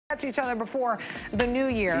catch each other before the new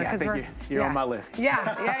year. Yeah, I think you're on my list.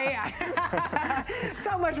 Yeah.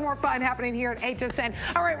 So much more fun happening here at HSN.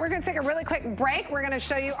 All right, we're going to take a really quick break. We're going to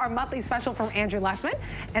show you our monthly special from Andrew Lessman,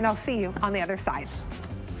 and I'll see you on the other side.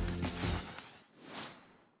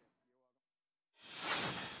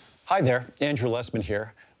 Hi there, Andrew Lessman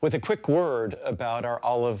here with a quick word about our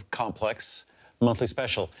olive complex monthly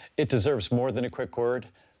special. It deserves more than a quick word,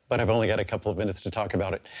 but I've only got a couple of minutes to talk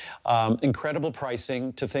about it. Incredible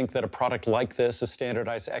pricing. To think that a product like this, a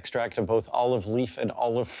standardized extract of both olive leaf and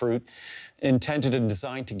olive fruit, intended and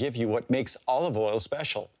designed to give you what makes olive oil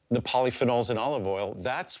special, the polyphenols in olive oil.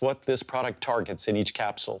 That's what this product targets in each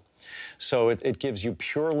capsule. So it gives you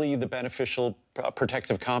purely the beneficial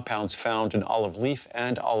protective compounds found in olive leaf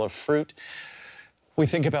and olive fruit. We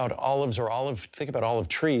think about olives think about olive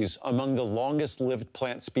trees. Among the longest lived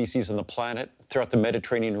plant species on the planet, throughout the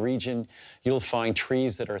Mediterranean region, you'll find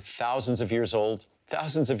trees that are thousands of years old,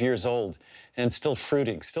 and still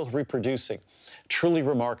fruiting, still reproducing. Truly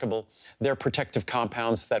remarkable. They're protective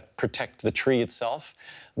compounds that protect the tree itself.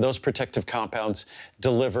 Those protective compounds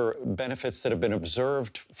deliver benefits that have been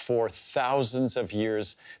observed for thousands of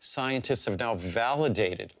years. Scientists have now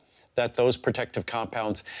validated that those protective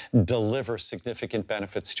compounds deliver significant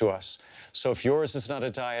benefits to us. So if yours is not a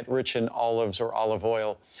diet rich in olives or olive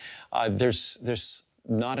oil, there's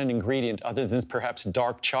not an ingredient other than perhaps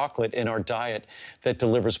dark chocolate in our diet that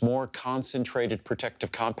delivers more concentrated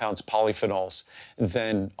protective compounds, polyphenols,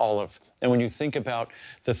 than olive. And when you think about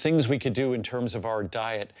the things we could do in terms of our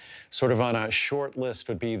diet, sort of on a short list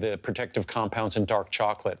would be the protective compounds in dark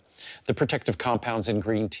chocolate, the protective compounds in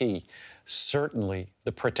green tea, certainly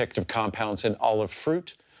the protective compounds in olive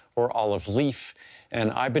fruit or olive leaf.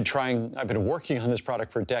 And I've been working on this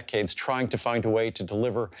product for decades, trying to find a way to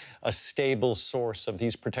deliver a stable source of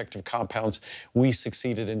these protective compounds. We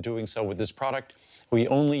succeeded in doing so with this product. We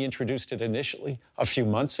only introduced it initially a few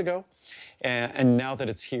months ago. And now that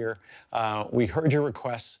it's here, we heard your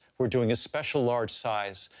requests. We're doing a special large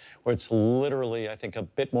size where it's literally, I think, a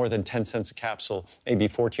bit more than 10 cents a capsule, maybe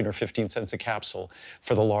 14 or 15 cents a capsule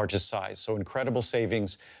for the largest size. So incredible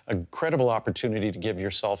savings, incredible opportunity to give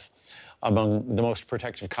yourself among the most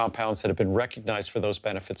protective compounds that have been recognized for those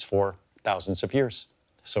benefits for thousands of years.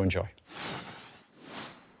 So enjoy.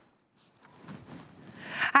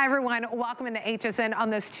 Hi, everyone. Welcome into HSN on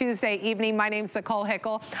this Tuesday evening. My name's Nicole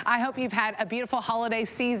Hickle. I hope you've had a beautiful holiday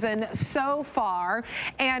season so far.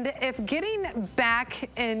 And if getting back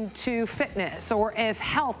into fitness or if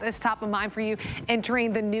health is top of mind for you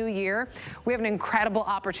entering the new year, we have an incredible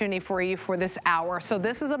opportunity for you for this hour. So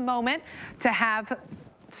this is a moment to have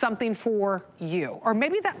something for you, or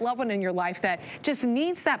maybe that loved one in your life that just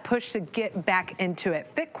needs that push to get back into it.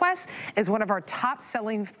 FitQuest is one of our top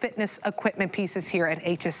selling fitness equipment pieces here at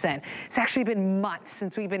HSN. It's actually been months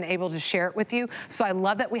since we've been able to share it with you, so I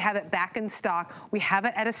love that we have it back in stock. We have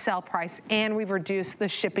it at a sale price, and we've reduced the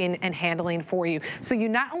shipping and handling for you. So you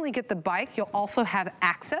not only get the bike, you'll also have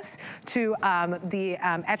access to the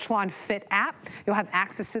Echelon Fit app. You'll have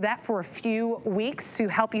access to that for a few weeks to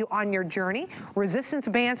help you on your journey. Resistance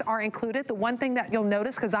bands are included. The one thing that you'll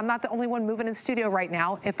notice, because I'm not the only one moving in studio right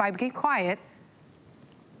now, if I get quiet,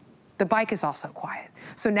 the bike is also quiet.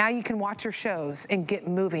 So now you can watch your shows and get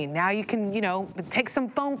moving. Now you can, you know, take some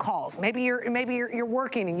phone calls. Maybe you're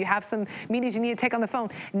working and you have some meetings you need to take on the phone.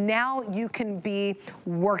 Now you can be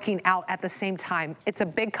working out at the same time. It's a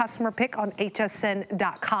big customer pick on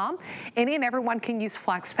hsn.com. Any and everyone can use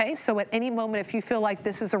FlexPay. So at any moment, if you feel like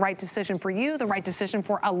this is the right decision for you, the right decision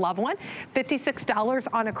for a loved one, $56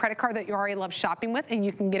 on a credit card that you already love shopping with, and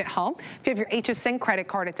you can get it home. If you have your HSN credit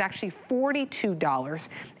card, it's actually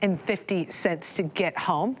 $42.50 to get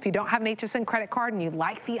home. If you don't have an HSN credit card and you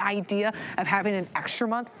like the idea of having an extra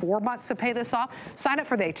month, 4 months to pay this off, sign up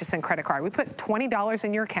for the HSN credit card. We put $20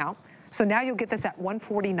 in your account. So now you'll get this at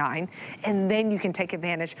 $149, and then you can take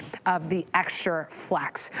advantage of the extra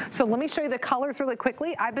flex. So let me show you the colors really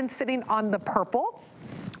quickly. I've been sitting on the purple.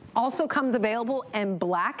 Also comes available in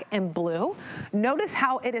black and blue. Notice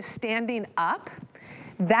how it is standing up.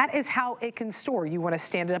 That is how it can store. You want to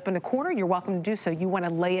stand it up in the corner, you're welcome to do so. You want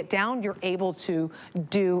to lay it down, you're able to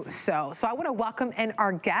do so. So I want to welcome in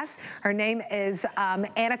our guest. Her name is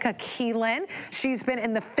Annika Keelan. She's been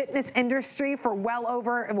in the fitness industry for well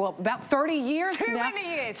over, well, about 30 years now. Too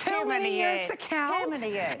many years to count. Too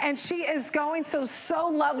many years. And she is going, so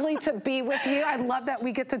lovely to be with you. I love that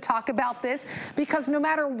we get to talk about this, because no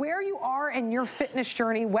matter where you are in your fitness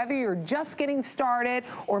journey, whether you're just getting started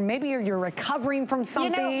or maybe you're recovering from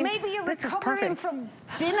something, you know, maybe you're recovering from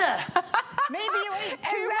dinner. Maybe you ate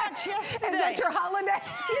too much yesterday. Is that your holiday?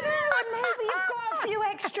 Do you know, and maybe you've got a few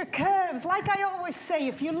extra curves. Like I always say,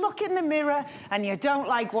 if you look in the mirror and you don't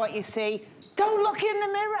like what you see, don't look in the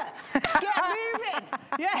mirror. Get moving.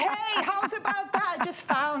 Yeah, hey, how's about that? I just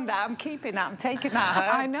found that. I'm keeping that. I'm taking that home.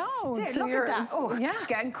 I know. Look at that. Oh, yeah. It's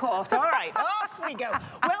getting caught. All right, off we go.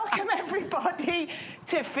 Welcome, everybody,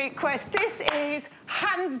 to FitQuest. This is,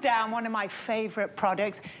 hands down, one of my favorite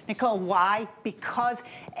products. Nicole, why? Because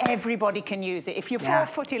everybody can use it. If you're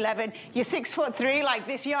 4'11", you're 6'3", like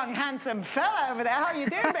this young, handsome fella over there. How you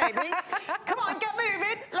doing, baby? Come on, get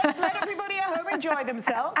moving. Let everybody at home enjoy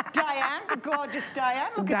themselves. Diane, the gorgeous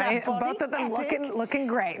Diane. Look at that body. Both of them looking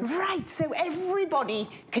great. Right, so everybody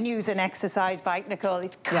can use an exercise bike, Nicole.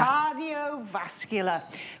 It's cardiovascular.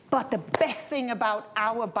 But the best thing about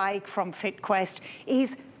our bike from FitQuest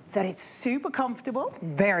is that it's super comfortable.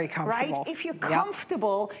 Very comfortable. Right? If you're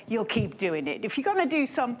comfortable, you'll keep doing it. If you're gonna do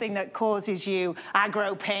something that causes you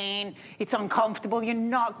aggro pain, it's uncomfortable, you're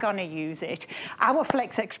not gonna use it. Our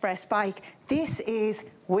Flex Express bike, this is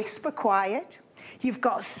whisper quiet. You've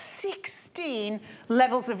got 16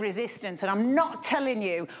 levels of resistance, and I'm not telling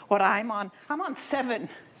you what I'm on. I'm on 7.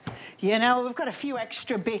 You know, we've got a few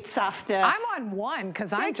extra bits after. I'm on 1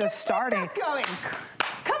 because I'm just starting. Get that going.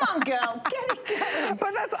 Come on, girl, get it going.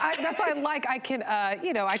 But that's what I like. I can,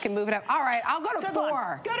 you know, I can move it up. All right, I'll go to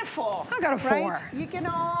 4. Go to 4. I'll go to 4. Right? You can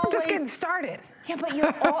always... I'm just getting started. Yeah, but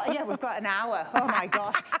you're all, yeah, we've got an hour. Oh my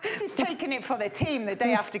gosh. This is taking it for the team the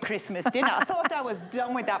day after Christmas dinner. I thought I was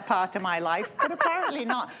done with that part of my life, but apparently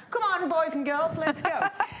not. Come on, boys and girls, let's go.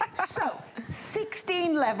 So,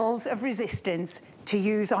 16 levels of resistance to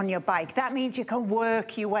use on your bike. That means you can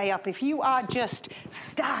work your way up. If you are just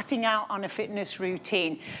starting out on a fitness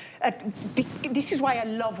routine, this is why I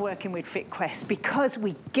love working with FitQuest, because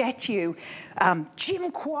we get you gym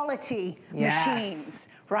quality machines,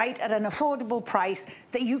 right, at an affordable price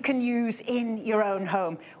that you can use in your own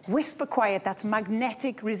home. Whisper quiet, that's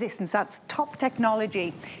magnetic resistance, that's top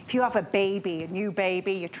technology. If you have a baby, a new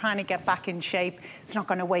baby, you're trying to get back in shape, it's not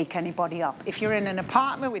gonna wake anybody up. If you're in an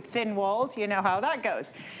apartment with thin walls, you know how that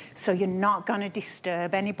goes. So you're not gonna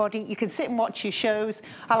disturb anybody. You can sit and watch your shows.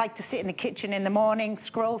 I like to sit in the kitchen in the morning,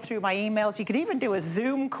 scroll through my emails. You could even do a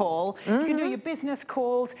Zoom call. You can do your business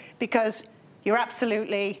calls because you're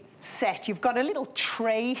absolutely set. You've got a little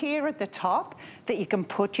tray here at the top that you can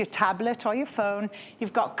put your tablet or your phone.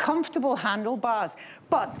 You've got comfortable handlebars.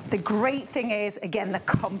 But the great thing is, again, the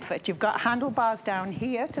comfort. You've got handlebars down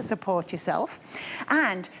here to support yourself.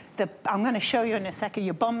 And I'm going to show you in a second,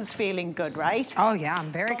 your bum's feeling good, right? Oh, yeah,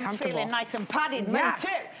 I'm very comfortable. Bum's feeling nice and padded, me too.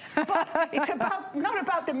 But it's not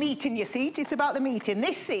about the meat in your seat, it's about the meat in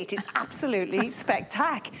this seat. It's absolutely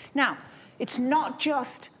spectacular. Now, it's not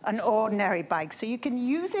just an ordinary bike, so you can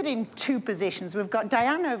use it in 2 positions. We've got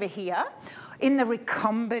Diane over here in the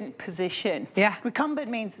recumbent position. Yeah. Recumbent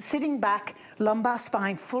means sitting back, lumbar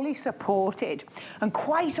spine fully supported. And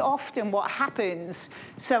quite often what happens,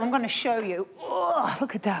 so I'm going to show you, oh,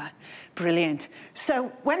 look at that. Brilliant.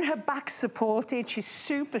 So when her back's supported, she's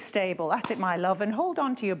super stable. That's it, my love. And hold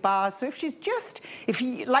on to your bars. So if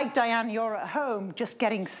you, like Diane, you're at home just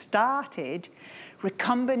getting started,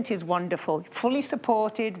 recumbent is wonderful, fully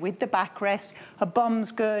supported with the backrest, her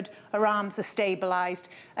bum's good, her arms are stabilized,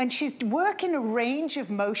 and she's working a range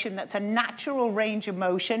of motion that's a natural range of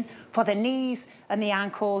motion for the knees and the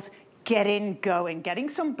ankles, getting going, getting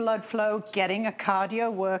some blood flow, getting a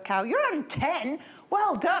cardio workout. You're on 10.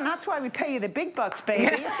 Well done, that's why we pay you the big bucks,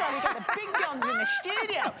 baby. That's why we get the big guns in the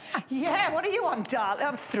studio. Yeah, what are you on,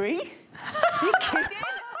 darling? 3? You kidding?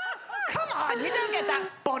 Come on, you don't get that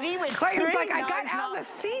body with Clayton's 3. Like, I got out of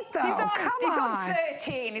the seat, though. He's on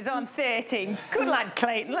 13. He's on 13. Good lad,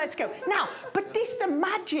 Clayton. Let's go. Now, but the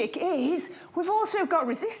magic is, we've also got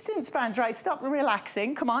resistance bands, right? Stop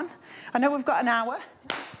relaxing. Come on. I know we've got an hour.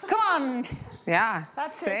 Come on. Yeah.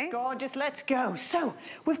 That's it, gorgeous. Let's go. So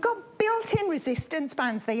we've got built-in resistance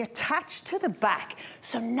bands. They attach to the back.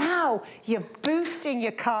 So now you're boosting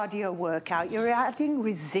your cardio workout. You're adding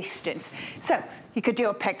resistance. So you could do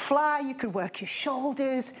a pec fly. You could work your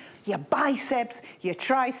shoulders, your biceps, your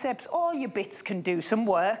triceps. All your bits can do some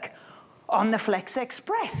work on the Flex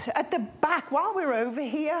Express. At the back, while we're over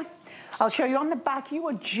here, I'll show you on the back, you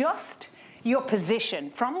adjust your position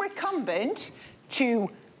from recumbent to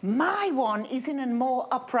my one is in a more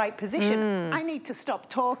upright position. I need to stop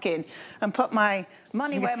talking and put my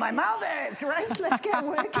money where my mouth is, right? Let's get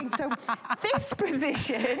working. So this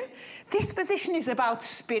position is about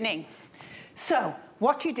spinning. So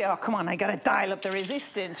what you do, oh, come on, I gotta dial up the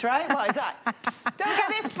resistance, right? What is that? Don't get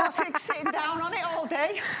this buttocks sitting down on it all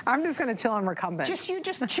day. I'm just gonna chill on recumbent. You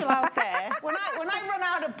just chill out there. When I run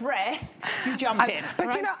out of breath, you jump in. But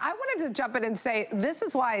right? you know, I wanted to jump in and say, this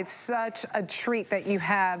is why it's such a treat that you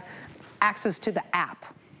have access to the app.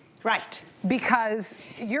 Right. Because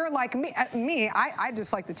you're like me, I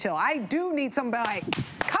just like to chill. I do need somebody like,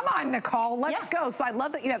 come on, Nicole, let's go. So I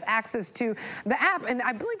love that you have access to the app, and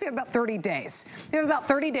I believe you have about 30 days. You have about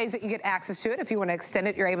 30 days that you get access to it. If you want to extend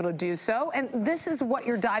it, you're able to do so. And this is what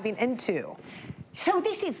you're diving into. So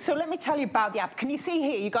let me tell you about the app. Can you see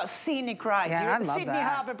here? You've got scenic rides. Yeah, You're at the Sydney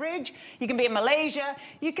Harbour Bridge. You can be in Malaysia.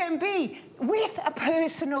 You can be with a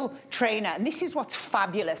personal trainer. And this is what's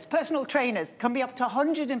fabulous. Personal trainers can be up to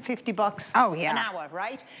 $150 an hour,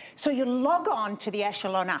 right? So you log on to the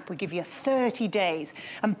Echelon app. We give you 30 days.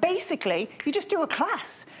 And basically, you just do a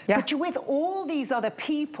class. Yeah. But you're with all these other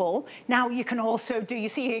people. Now you can also do, you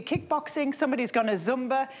see here, kickboxing. Somebody's gone to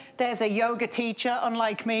Zumba. There's a yoga teacher,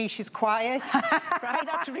 unlike me, she's quiet. Right,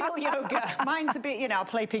 that's real yoga. Mine's a bit, you know, I'll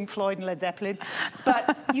play Pink Floyd and Led Zeppelin.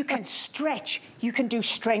 But you can stretch, you can do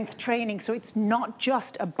strength training. So it's not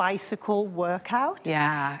just a bicycle workout.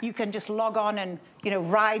 Yeah. You can just log on and, you know,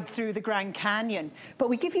 ride through the Grand Canyon. But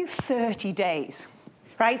we give you 30 days.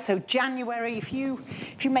 Right, so January, if you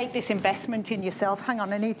make this investment in yourself, hang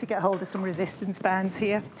on, I need to get hold of some resistance bands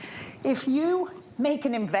here. If you make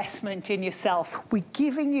an investment in yourself, we're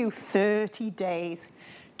giving you 30 days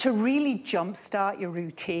to really jumpstart your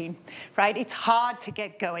routine, right? It's hard to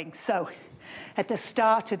get going. So at the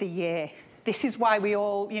start of the year, this is why we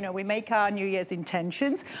all, you know, we make our New Year's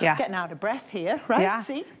intentions. Yeah. Getting out of breath here, right? Yeah.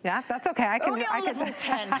 See? Yeah, that's okay. I can. Only on level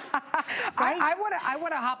 10. Right? I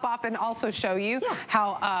want to hop off and also show you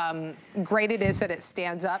how great it is that it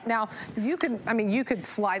stands up. Now, you could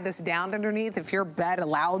slide this down underneath if your bed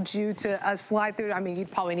allowed you to slide through. I mean,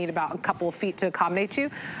 you'd probably need about a couple of feet to accommodate you.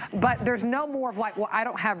 But there's no more of like, well, I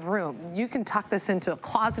don't have room. You can tuck this into a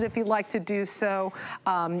closet if you'd like to do so.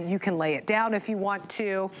 You can lay it down if you want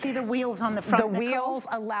to. See the wheels on the front, The wheels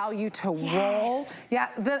allow you to roll.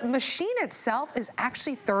 Yeah, the machine itself is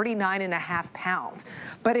actually 39.5 pounds,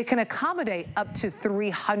 but it can accommodate up to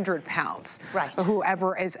 300 pounds. Right.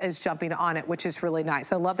 Whoever is jumping on it, which is really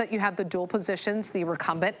nice. I love that you have the dual positions, the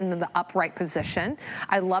recumbent and then the upright position.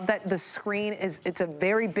 I love that the screen it's a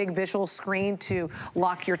very big visual screen to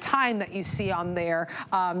lock your time that you see on there,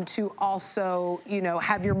 to also, you know,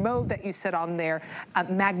 have your mode that you sit on there.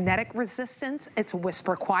 Magnetic resistance, it's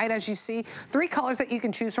whisper quiet, as you see. 3 colors that you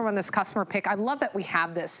can choose from on this customer pick. I love that we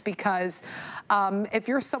have this because if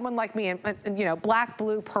you're someone like me, and you know, black,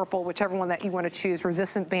 blue, purple, whichever one that you want to choose,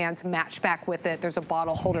 resistant bands match back with it. There's a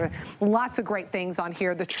bottle holder. Lots of great things on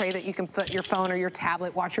here. The tray that you can put your phone or your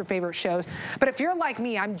tablet, watch your favorite shows. But if you're like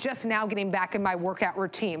me, I'm just now getting back in my workout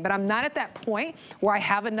routine, but I'm not at that point where I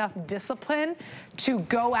have enough discipline to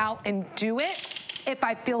go out and do it. If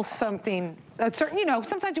I feel something, certain, you know,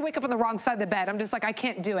 sometimes you wake up on the wrong side of the bed. I'm just like, I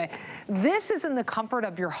can't do it. This is in the comfort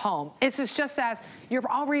of your home. It's just as you're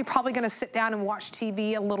already probably gonna sit down and watch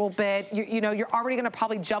TV a little bit. You know, you're already gonna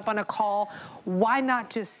probably jump on a call. Why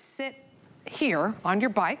not just sit here on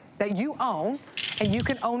your bike that you own, and you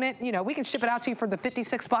can own it, you know, we can ship it out to you for the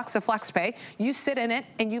 $56 of FlexPay. You sit in it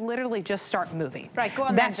and you literally just start moving. Right, go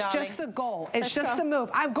on then, darling. That's just the goal. It's just a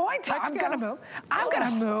move. I'm gonna move. I'm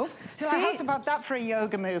gonna move. See? How's about that for a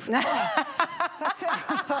yoga move? That's it.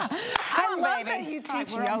 I love that you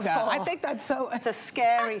teach yoga. I think that's so... It's a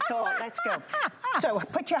scary thought. Let's go. So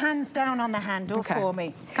put your hands down on the handle for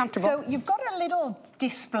me. Comfortable. So you've got a little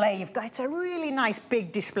display. It's a really nice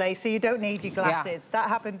big display, so you don't need your glasses. That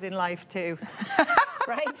happens in life too.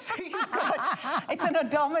 Right, so you've got, it's an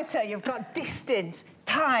odometer, you've got distance,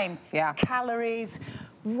 time, calories,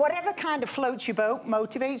 whatever kind of floats your boat,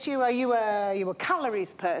 motivates you. Are you a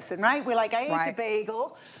calories person, right? We're like, I ate a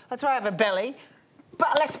bagel, that's why I have a belly,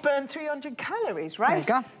 but let's burn 300 calories, right?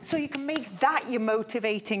 There you go. So you can make that your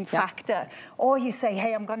motivating factor. Or you say,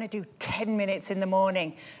 hey, I'm gonna do 10 minutes in the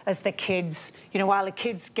morning as the kids, you know, while the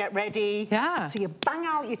kids get ready. Yeah. So you bang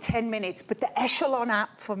out your 10 minutes, but the Echelon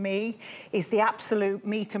app for me is the absolute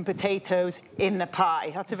meat and potatoes in the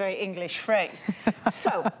pie. That's a very English phrase.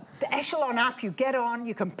 So the Echelon app, you get on,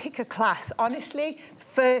 you can pick a class. Honestly,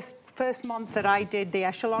 first first month that I did the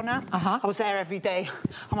Echelon app, I was there every day.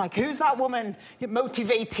 I'm like, who's that woman,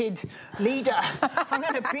 motivated leader? I'm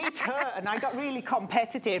going to beat her. And I got really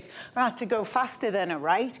competitive. I had to go faster than her,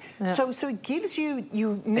 right? Yeah. So it gives you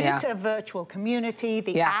meet a virtual community.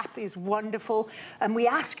 The app is wonderful. And we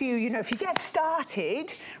ask you, you know, if you get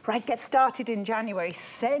started, right, get started in January,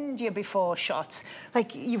 send your before shots.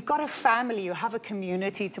 Like, you've got a family, you have a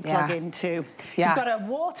community to plug into. You've got a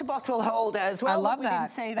water bottle holder as well. I love that.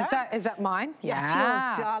 Didn't say that. Is that mine? Yeah, it's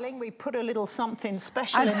yours, darling. We put a little something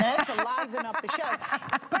special in there to liven up the show.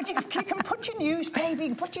 But you can put your newspaper, you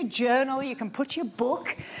can put your journal, you can put your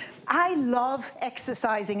book. I love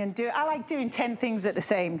exercising and I like doing 10 things at the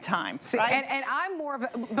same time. See, right? and I'm more of a,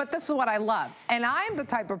 but this is what I love. And I'm the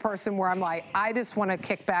type of person where I'm like, I just want to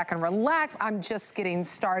kick back and relax. I'm just getting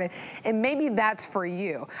started. And maybe that's for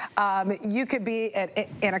you. You could be at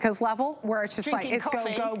Annika's level where it's just drinking like, it's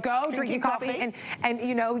coffee. go, drinking coffee. And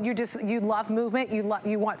you know, you love movement.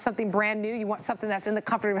 You want something brand new. You want something that's in the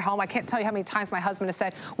comfort of your home. I can't tell you how many times my husband has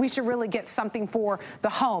said, we should really get something for the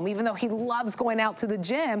home, even though he loves going out to the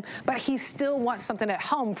gym, but he still wants something at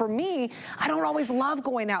home. For me, I don't always love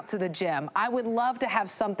going out to the gym. I would love to have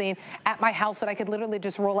something at my house that I could literally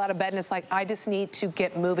just roll out of bed and it's like, I just need to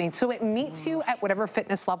get moving. So it meets you at whatever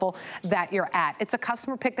fitness level that you're at. It's a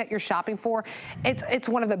customer pick that you're shopping for. It's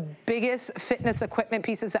one of the biggest fitness equipment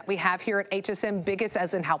pieces that we have here at HSN, biggest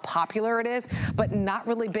as in how popular it is, but not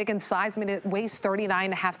really big in size. I mean, it weighs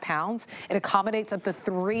 39.5 pounds. It accommodates up to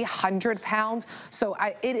 300 pounds. So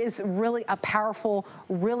it is really a powerful,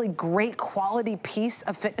 really great quality piece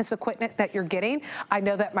of fitness equipment that you're getting. I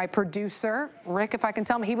know that my producer, Rick, if I can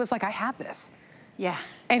tell him, he was like, I have this. Yeah.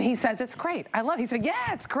 And he says, it's great. I love it. He said,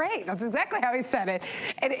 yeah, it's great. That's exactly how he said it.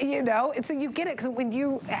 And, you know, and so you get it, because when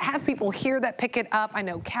you have people here that pick it up, I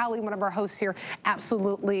know Callie, one of our hosts here,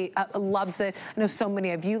 absolutely loves it. I know so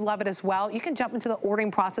many of you love it as well. You can jump into the ordering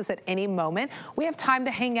process at any moment. We have time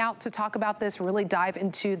to hang out to talk about this, really dive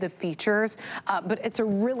into the features. But it's a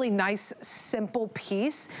really nice, simple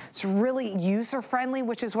piece. It's really user-friendly,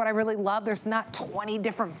 which is what I really love. There's not 20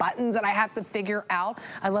 different buttons that I have to figure out.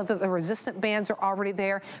 I love that the resistant bands are already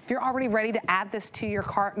there. If you're already ready to add this to your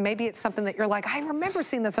cart, maybe it's something that you're like, I remember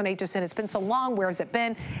seeing this on HSN. It's been so long. Where has it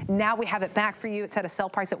been? Now we have it back for you. It's at a sale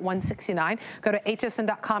price at $169. Go to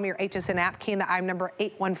hsn.com, your HSN app, key in the item number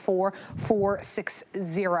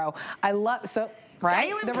 814460. I love, so,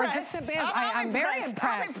 right? The resistant bands, I'm very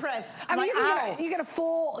impressed. I'm impressed. I mean, you get a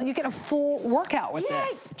full workout with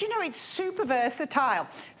this. Do you know, it's super versatile.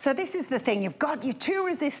 So this is the thing. You've got your 2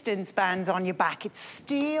 resistance bands on your back. It's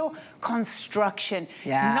steel construction.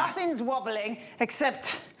 Yeah. Nothing's wobbling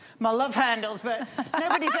except my love handles, but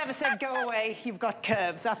nobody's ever said, go away, you've got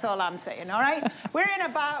curves. That's all I'm saying, all right? We're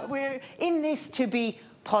in this to be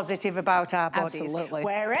positive about our bodies. Absolutely.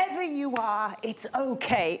 Wherever you are, it's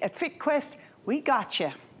okay. At FitQuest, we got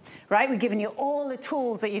you, right? We're giving you all the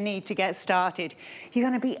tools that you need to get started. You're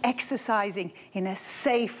going to be exercising in a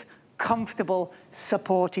safe, comfortable,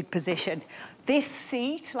 supported position. This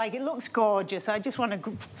seat, like, it looks gorgeous. I just want to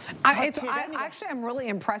actually, I'm really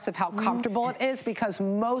impressed with how comfortable it is, because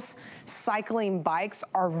most cycling bikes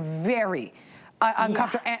are very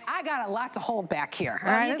uncomfortable, and I got a lot to hold back here.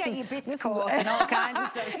 Well, right? You get your bits caught and all kinds of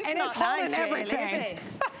stuff. It's just not nice, everything. Really, is it?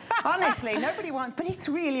 Honestly, nobody wants, but it's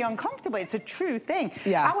really uncomfortable. It's a true thing.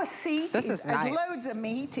 Yeah. Our seat has loads of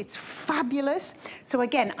meat. It's fabulous. So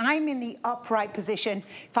again, I'm in the upright position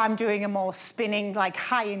if I'm doing a more spinning, like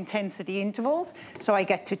high intensity intervals. So I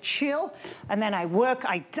get to chill, and then I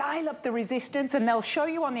dial up the resistance, and they'll show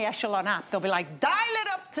you on the Echelon app. They'll be like, dial it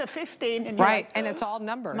up to 15. And you're right, like, and it's all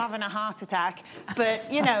numbered. I'm having a heart attack. But,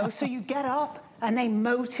 you know, so you get up, and they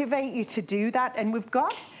motivate you to do that. And we've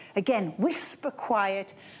got, again, whisper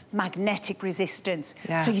quiet, magnetic resistance.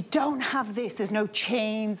 Yeah. So you don't have this. There's no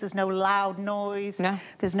chains. There's no loud noise. No.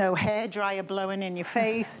 There's no hairdryer blowing in your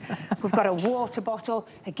face. We've got a water bottle.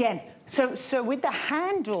 Again, so with the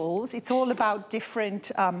handles, it's all about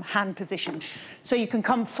different hand positions. So you can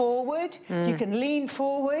come forward. You can lean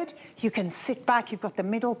forward. You can sit back. You've got the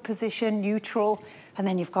middle position, neutral, and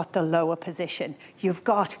then you've got the lower position. You've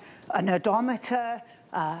got an odometer,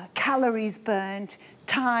 calories burned,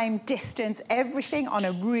 time, distance, everything on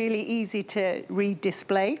a really easy to read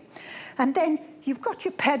display. And then you've got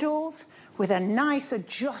your pedals with a nice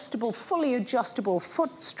adjustable, fully adjustable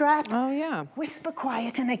foot strap. Oh yeah. Whisper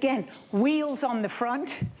quiet, and again, wheels on the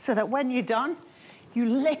front so that when you're done, you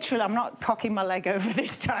literally, I'm not cocking my leg over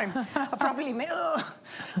this time. I probably,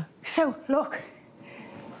 so look,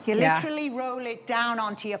 you literally roll it down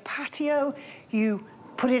onto your patio, you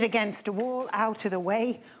put it against a wall, out of the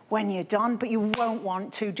way. when you're done, but you won't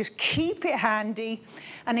want to. Just keep it handy.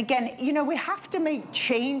 And again, you know, we have to make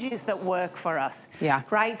changes that work for us. Yeah.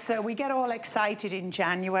 Right? So we get all excited in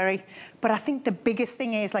January, but I think the biggest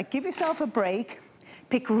thing is, like, give yourself a break,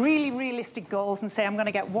 pick really realistic goals and say, I'm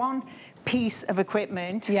gonna get one piece of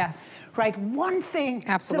equipment. Yes. Right, one thing.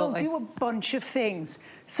 Absolutely. That'll do a bunch of things.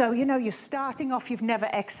 So, you know, you're starting off, you've never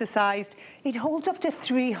exercised. It holds up to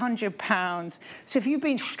 300 pounds. So if you've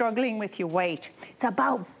been struggling with your weight, it's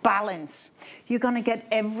about balance. You're gonna get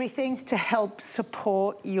everything to help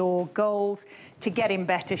support your goals, to get in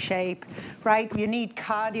better shape, right? You need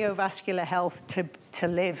cardiovascular health to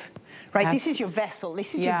live. Right, this is your vessel,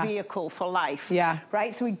 this is your vehicle for life. Yeah.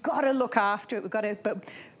 Right, so we've got to look after it, but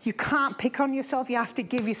you can't pick on yourself, you have to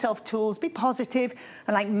give yourself tools, be positive,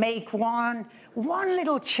 and like make one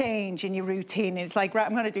little change in your routine. It's like, right,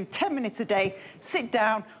 I'm gonna do 10 minutes a day, sit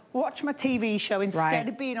down, watch my TV show instead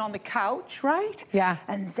of being on the couch, right? Yeah.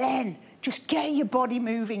 And then just get your body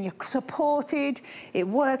moving, you're supported, it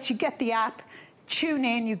works, you get the app, tune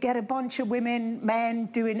in, you get a bunch of women, men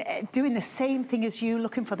doing the same thing as you,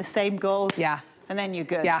 looking for the same goals. Yeah. And then you're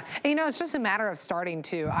good. Yeah, and you know, it's just a matter of starting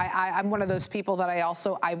too. I'm one of those people that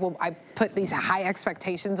I put these high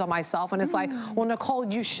expectations on myself, and it's like, well, Nicole,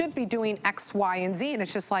 you should be doing X, Y, and Z, and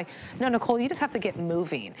it's just like, no, Nicole, you just have to get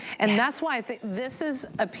moving. And that's why I think this is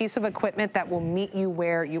a piece of equipment that will meet you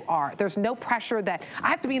where you are. There's no pressure that I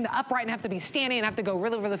have to be in the upright and have to be standing and have to go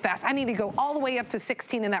really, really fast. I need to go all the way up to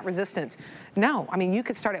 16 in that resistance. No, I mean, you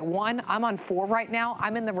could start at 1. I'm on 4 right now.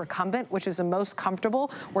 I'm in the recumbent, which is the most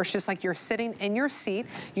comfortable, where it's just like you're sitting in your seat.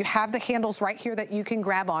 You have the handles right here that you can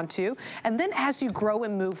grab onto. And then as you grow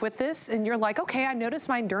and move with this, and you're like, okay, I notice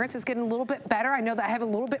my endurance is getting a little bit better. I know that I have a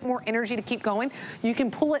little bit more energy to keep going. You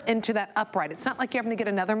can pull it into that upright. It's not like you're having to get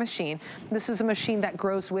another machine. This is a machine that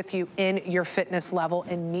grows with you in your fitness level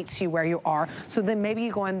and meets you where you are. So then maybe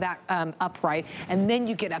you go in that upright, and then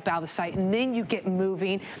you get up out of the sight, and then you get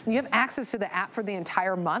moving. You have access to the app for the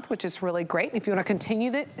entire month, which is really great. If you want to continue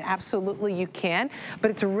that, absolutely you can. But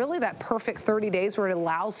it's really that perfect 30 days where it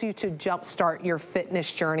allows you to jumpstart your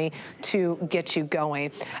fitness journey to get you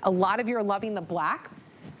going. A lot of you are loving the black.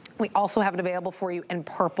 We also have it available for you in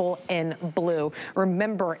purple and blue.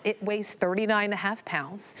 Remember, it weighs 39.5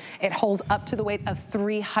 pounds. It holds up to the weight of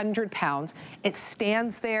 300 pounds. It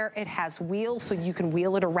stands there. It has wheels, so you can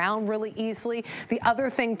wheel it around really easily. The other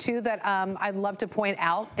thing, too, that I'd love to point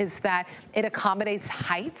out is that it accommodates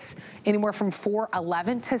heights anywhere from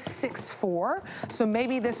 4'11" to 6'4". So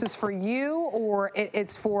maybe this is for you, or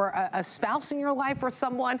it's for a spouse in your life or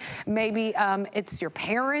someone. Maybe it's your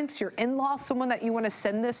parents, your in-laws, someone that you want to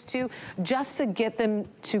send this to, just to get them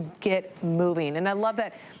to get moving. And I love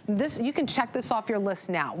that you can check this off your list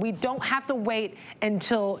now. We don't have to wait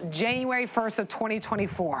until January 1st of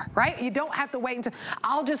 2024, right? You don't have to wait until,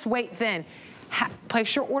 I'll just wait then.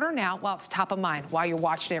 Place your order now while it's top of mind, while you're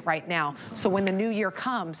watching it right now. So when the new year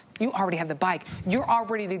comes, you already have the bike. You're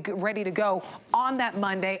already ready to go on that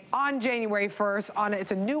Monday, on January 1st.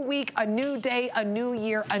 It's a new week, a new day, a new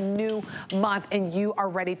year, a new month, and you are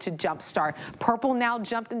ready to jumpstart. Purple now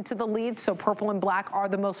jumped into the lead, so purple and black are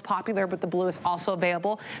the most popular, but the blue is also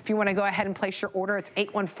available. If you want to go ahead and place your order, it's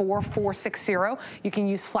 814-460. You can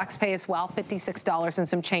use FlexPay as well, $56 and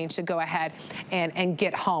some change to go ahead and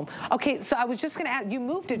get home. Okay, so I was just going to add, you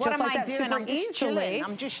moved it just like that super easily.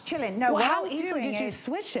 I'm just chilling. No, well, how easily did you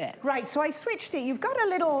switch it? Right, so I switched it. You've got a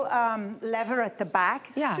little lever at the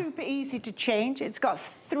back. Yeah. Super easy to change. It's got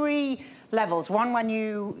 3 levels. One when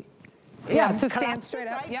you to stand straight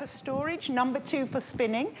up. Right, for storage. Number 2 for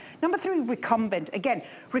spinning. Number 3, recumbent. Again,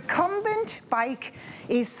 recumbent bike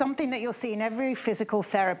is something that you'll see in every physical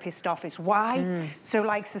therapist office. Why? So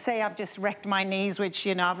like, so say I've just wrecked my knees, which,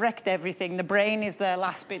 you know, I've wrecked everything. The brain is the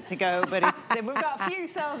last bit to go, but we've got a few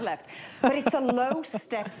cells left. But it's a low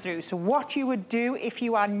step through. So what you would do if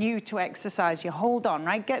you are new to exercise, you hold on,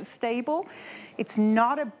 right? Get stable. It's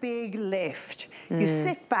not a big lift. You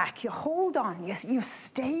sit back, you hold on, you're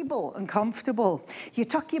stable and comfortable. You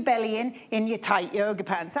tuck your belly in your tight yoga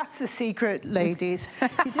pants. That's the secret, ladies.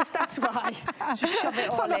 That's why. Just shove it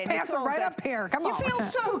all in. So the pants are right up here. Come on. You feel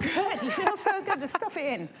so good. You feel so good to stuff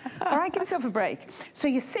it in. All right, give yourself a break. So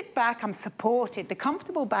you sit back, I'm supported. The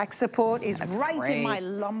comfortable back support is right in my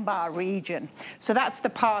lumbar region. So that's the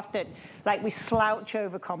part that, like, we slouch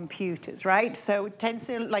over computers, right? So it tends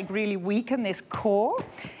to, like, really weaken this core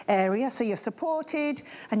area. So you're supported,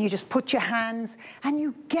 and you just put your hands, and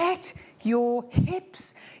you get your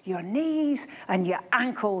hips, your knees, and your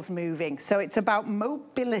ankles moving. So it's about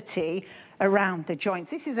mobility around the joints.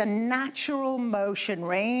 This is a natural motion,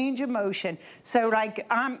 range of motion. So like,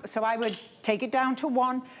 so I would take it down to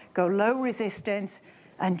 1, go low resistance,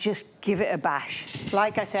 and just give it a bash.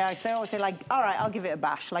 Like I always say, like, all right, I'll give it a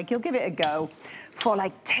bash. Like, you'll give it a go for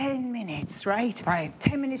like 10 minutes, right? Right.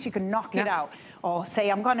 10 minutes, you can knock it out. Or say,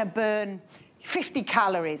 I'm gonna burn 50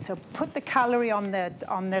 calories. So put the calorie on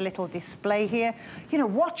the little display here. You know,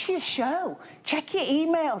 watch your show, check your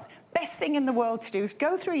emails. Best thing in the world to do is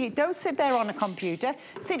go through don't sit there on a computer,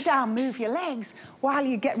 sit down, move your legs while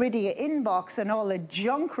you get rid of your inbox and all the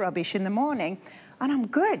junk rubbish in the morning. And I'm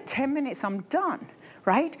good, 10 minutes, I'm done.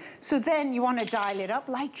 Right? So then you want to dial it up.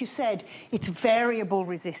 Like you said, it's variable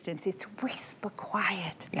resistance. It's whisper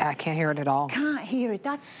quiet. Yeah, I can't hear it at all. Can't hear it.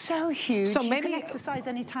 That's so huge. So maybe you can exercise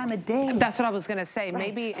any time of day. That's what I was going to say. Right.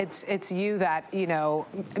 Maybe it's you that, you know,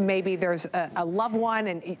 maybe there's a loved one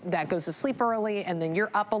and that goes to sleep early and then you're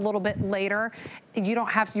up a little bit later. You don't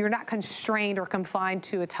have to, you're not constrained or confined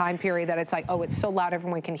to a time period that it's like, oh, it's so loud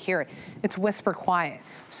everyone can hear it. It's whisper quiet.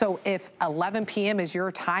 So if 11 p.m. is your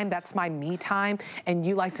time, that's my me time, and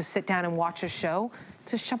you like to sit down and watch a show,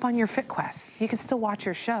 just jump on your FitQuest. You can still watch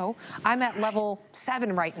your show. I'm at level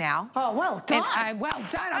 7 right now. Oh, well done. And well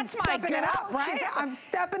done. I'm stepping it up, right? I'm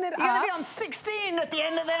stepping it up. You're going to be on 16 at the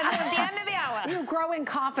end of the hour. You grow in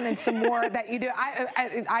confidence the more that you do.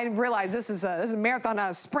 I realize this is a marathon, not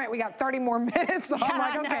a sprint. We got 30 more minutes. So I'm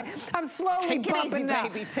like, okay, I'm slowly bumping it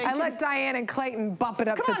up. I let Diane and Clayton bump it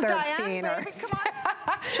up to 13. Diane, baby, come on.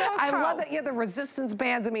 I love that you have the resistance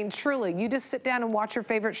bands. I mean, truly, you just sit down and watch your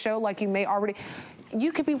favorite show like you may already.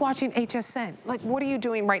 You could be watching HSN. Like, what are you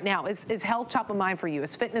doing right now? Is health top of mind for you?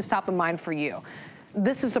 Is fitness top of mind for you?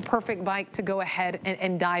 This is a perfect bike to go ahead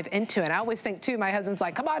and dive into. And I always think, too, my husband's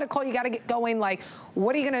like, come on, Nicole, you got to get going. Like,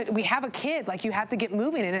 what are you going to, we have a kid. Like, you have to get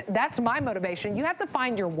moving. And that's my motivation. You have to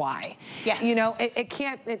find your why. Yes. You know,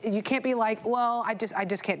 you can't be like, well, I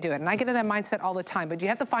just can't do it. And I get in that mindset all the time. But you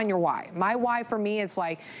have to find your why. My why for me is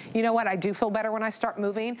like, you know what? I do feel better when I start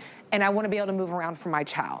moving. And I want to be able to move around for my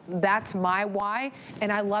child. That's my why. And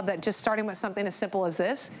I love that just starting with something as simple as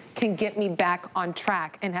this can get me back on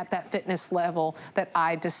track and at that fitness level that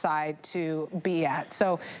I decide to be at.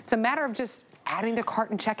 So it's a matter of just adding to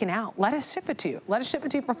cart and checking out. Let us ship it to you. Let us ship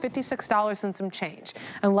it to you for $56 and some change.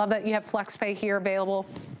 I love that you have FlexPay here available.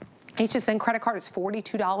 HSN credit card is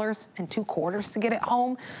 $42.02 to get it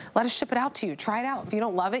home. Let us ship it out to you. Try it out. If you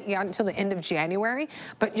don't love it, you got until the end of January,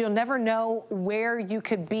 but you'll never know where you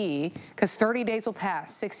could be because 30 days will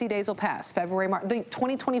pass, 60 days will pass, February, March.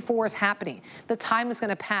 2024 is happening. The time is going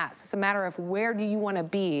to pass. It's a matter of where do you want to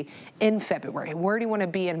be in February? Where do you want to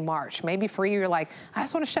be in March? Maybe for you, you're like, I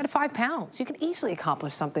just want to shed 5 pounds. You can easily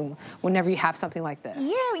accomplish something whenever you have something like this.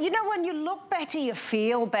 Yeah, you know, when you look better, you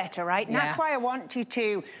feel better, right? And that's why I want you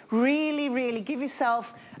to really give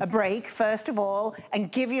yourself a break, first of all,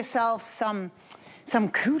 and give yourself some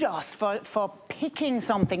kudos for picking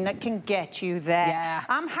something that can get you there. Yeah.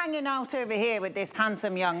 I'm hanging out over here with this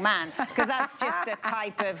handsome young man because that's just the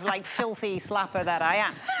type of like filthy slapper that I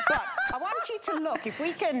am. But I want you to look, if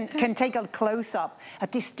we can take a close-up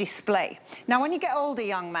at this display. Now, when you get older,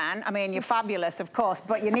 young man, I mean, you're fabulous, of course,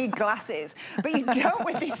 but you need glasses. But you don't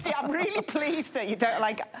with this. I'm really pleased that you don't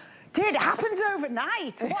like. Dude, it happens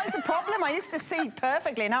overnight. What is the problem? I used to see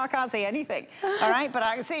perfectly. Now I can't see anything. All right, but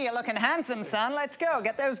I can see you're looking handsome, son. Let's go.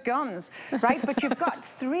 Get those guns. Right, but you've got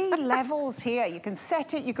 3 levels here. You can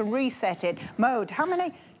set it, you can reset it. Mode, how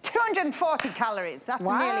many? 240 calories. That's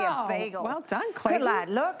nearly a bagel. Well done, Clayton. Good lad.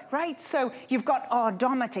 Look, right? So you've got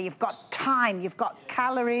odometer, you've got time, you've got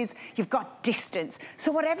calories, you've got distance.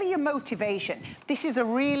 So whatever your motivation, this is a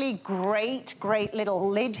really great little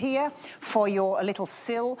lid here for a little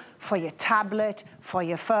sill, for your tablet, for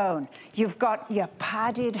your phone. You've got your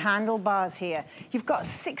padded handlebars here. You've got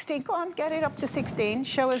 16. Go on, get it up to 16.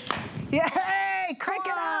 Show us. Yeah, hey, crank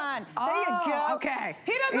it on. There you go. Okay.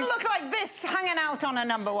 He doesn't look like this hanging out on a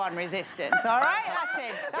 #1 resistance, all right? That's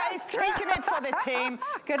it. That is taking it for the team.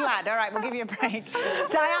 Good lad. All right, we'll give you a break.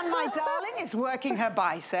 Diane, my darling, is working her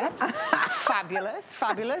biceps. Fabulous,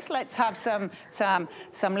 fabulous. Let's have some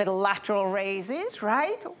little lateral raises,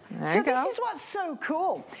 right? So this is what's so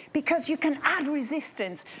cool, because you can add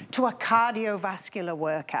resistance to a cardiovascular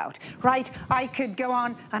workout, right? I could go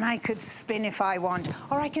on and I could spin if I want,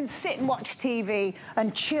 or I can sit and watch TV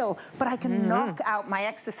and chill, but I can knock out my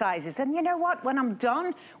exercises. And you know what? When I'm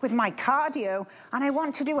done with my cardio and I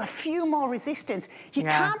want to do a few more resistance, you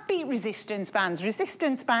can't beat resistance bands.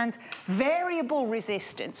 Resistance bands, variable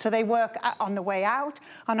resistance. So they work on the way out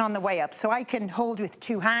and on the way up. So I can hold with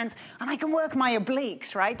 2 hands and I can work my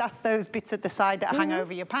obliques, right? That's those bits at the side that hang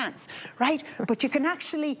over your pants, right? But you can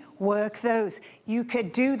actually work those. You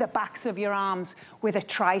could do the backs of your arms with a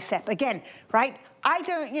tricep. Again, right? I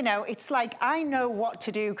don't, you know, it's like I know what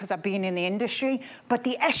to do because I've been in the industry, but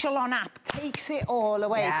the Echelon app takes it all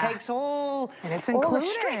away. Yeah. It takes all the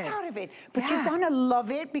stress out of it. But you're gonna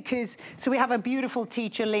love it because, so we have a beautiful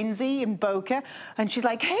teacher, Lindsay, in Boca, and she's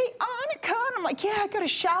like, hey, Annika. And I'm like, yeah, I got a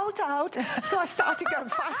shout out. So I started going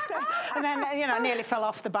faster. And then, you know, I nearly fell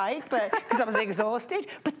off the bike because I was exhausted.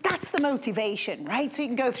 But that's the motivation, right? So you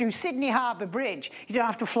can go through Sydney Harbour Bridge. You don't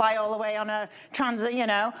have to fly all the way on a transit, you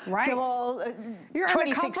know, go all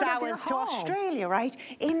 26 hours to Australia, right?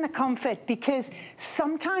 In the comfort, because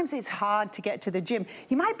sometimes it's hard to get to the gym.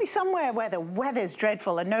 You might be somewhere where the weather's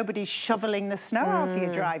dreadful and nobody's shoveling the snow out of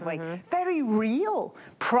your driveway. Very real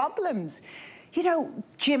problems. You know,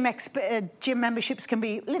 gym memberships can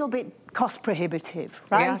be a little bit cost prohibitive,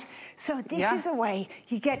 right? Yes. So this is a way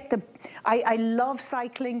you get the, I love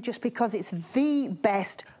cycling just because it's the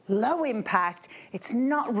best, low impact. It's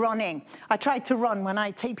not running. I tried to run when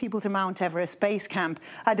I take people to Mount Everest Base Camp.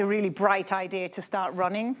 I had a really bright idea to start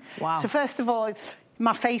running. Wow. So first of all,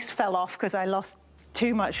 my face fell off because I lost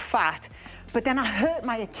too much fat. But then I hurt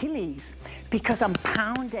my Achilles because I'm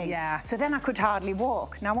pounding. Yeah. So then I could hardly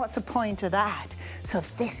walk. Now, what's the point of that? So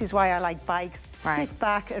this is why I like bikes. Right. Sit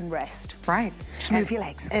back and rest. Right. Just move your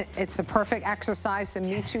legs. It's the perfect exercise to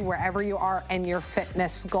meet you wherever you are in your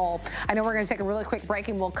fitness goal. I know we're going to take a really quick break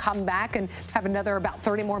and we'll come back and have another about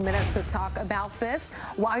 30 more minutes to talk about this.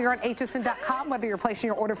 While you're on hsn.com, whether you're placing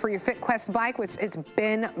your order for your FitQuest bike, which it's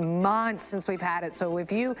been months since we've had it. So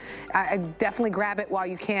if you definitely grab it while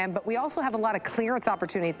you can. But we also have a lot of clearance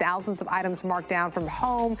opportunity, thousands of items marked down from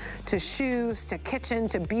home to shoes to kitchen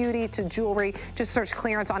to beauty to jewelry. Just search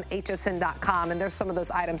clearance on hsn.com and there's some of those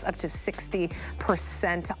items up to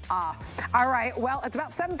 60% off. All right, well, it's about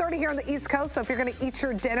 7:30 here on the East Coast, so if you're gonna eat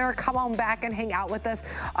your dinner, come on back and hang out with us.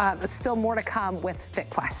 Still more to come with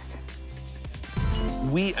FitQuest.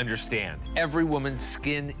 We understand every woman's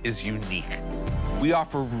skin is unique. We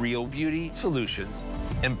offer real beauty solutions,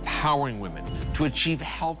 empowering women to achieve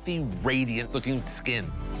healthy, radiant-looking skin.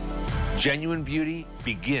 Genuine beauty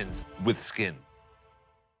begins with skin.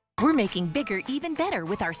 We're making bigger even better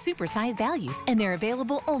with our supersize values, and they're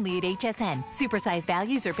available only at HSN. Supersize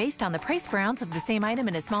values are based on the price per ounce of the same item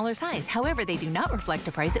in a smaller size. However, they do not reflect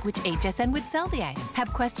the price at which HSN would sell the item.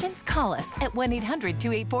 Have questions? Call us at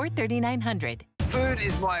 1-800-284-3900. Food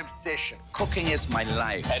is my obsession. Cooking is my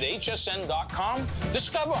life. At hsn.com,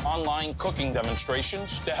 discover online cooking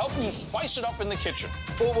demonstrations to help you spice it up in the kitchen.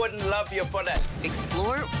 Who wouldn't love you for that?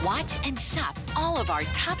 Explore, watch, and shop all of our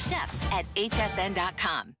top chefs at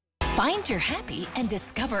hsn.com. Find your happy and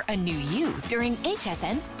discover a new you during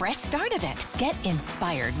HSN's Fresh Start event. Get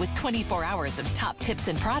inspired with 24 hours of top tips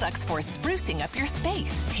and products for sprucing up your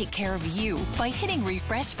space. Take care of you by hitting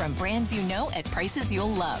refresh from brands you know at prices you'll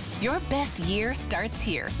love. Your best year starts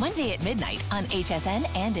here. Monday at midnight on HSN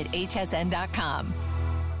and at hsn.com.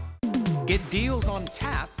 Get deals on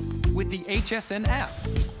tap with the HSN app.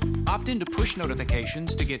 Opt into push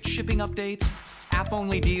notifications to get shipping updates,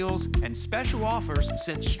 app-only deals, and special offers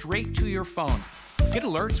sent straight to your phone. Get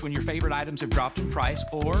alerts when your favorite items have dropped in price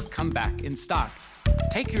or come back in stock.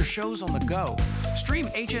 Take your shows on the go. Stream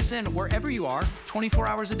HSN wherever you are, 24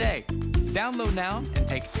 hours a day. Download now and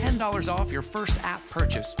take $10 off your first app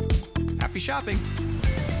purchase. Happy shopping.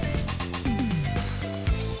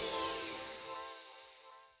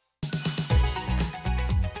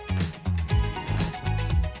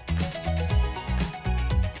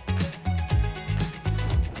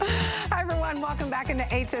 Welcome back into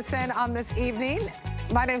HSN on this evening.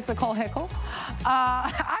 My name's Nicole Hickle.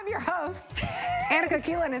 I'm your host. Annika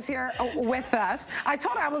Keelan is here with us. I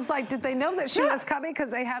told her, I was like, did they know that she was coming?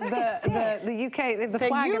 Because they have the UK, the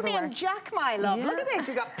flag everywhere. Union Jack, my love. Look at this.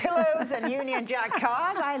 We've got pillows and Union Jack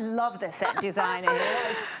cars. I love the set design in here.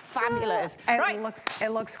 It's fabulous.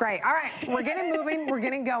 It looks great. All right, we're getting moving. We're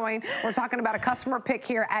getting going. We're talking about a customer pick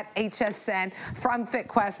here at HSN from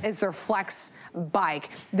FitQuest is their Flex bike.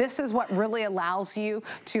 This is what really allows you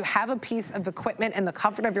to have a piece of equipment in the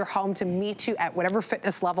comfort of your home to meet you at whatever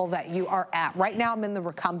fitness level that you are at. Right now, I'm in the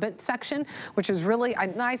recumbent section, which is really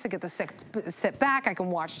nice. I get to sit back. I can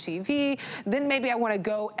watch TV. Then maybe I want to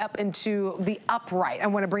go up into the upright. I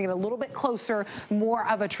want to bring it a little bit closer, more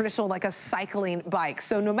of a traditional, like a cycling bike.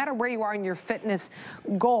 So no matter where you are in your fitness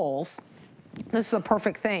goals, this is a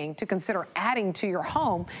perfect thing to consider adding to your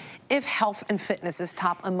home if health and fitness is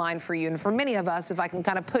top of mind for you. And for many of us, if I can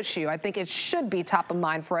kind of push you, I think it should be top of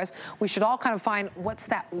mind for us. We should all kind of find what's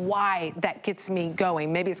that why that gets me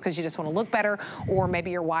going. Maybe it's because you just want to look better, or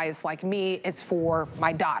maybe your why is like me, it's for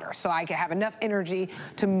my daughter, so I can have enough energy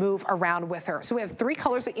to move around with her. So we have 3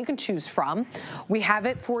 colors that you can choose from. We have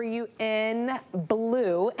it for you in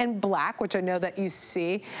blue and black, which I know that you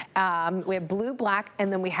see. We have blue, black,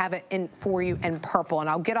 and then we have it in for you in purple. And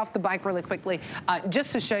I'll get off the bike really quickly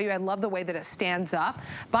just to show you. I love the way that it stands up.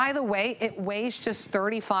 By the way, it weighs just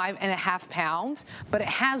 35.5 pounds, but it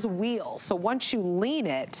has wheels. So once you lean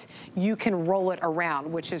it, you can roll it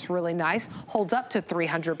around, which is really nice. Holds up to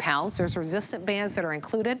 300 pounds. There's resistant bands that are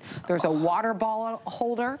included. There's a water bottle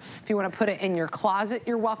holder. If you want to put it in your closet,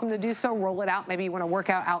 you're welcome to do so. Roll it out. Maybe you want to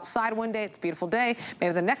work out outside one day. It's a beautiful day.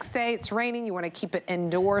 Maybe the next day it's raining. You want to keep it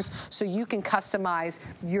indoors, so you can customize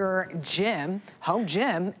your gym, home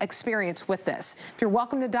gym experience with this. If you're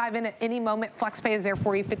welcome to dive in at any moment, FlexPay is there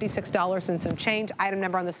for you, $56 and some change. Item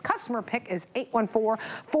number on this customer pick is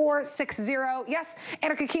 814460. Yes,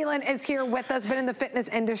 Annika Keelan is here with us, been in the fitness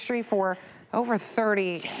industry for over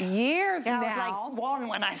 30 years now. I was like 1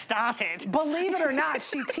 when I started. Believe it or not,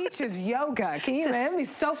 she teaches yoga. Can you imagine?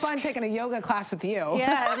 It's so fun taking a yoga class with you.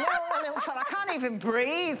 Yeah, a little fun. I can't even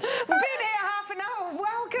breathe. We've been here half an hour.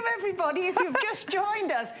 Welcome, everybody. If you've just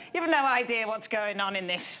joined us, you have no idea what's going on in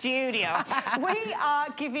this studio. We are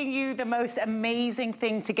giving you the most amazing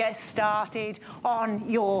thing to get started on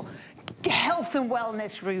your health and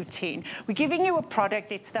wellness routine. We're giving you a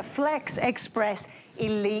product. It's the Flex Express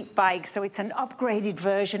Elite bike. So it's an upgraded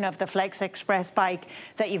version of the Flex Express bike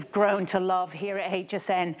that you've grown to love here at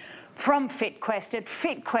HSN from FitQuest. At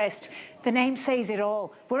FitQuest, the name says it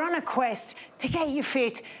all. We're on a quest to get you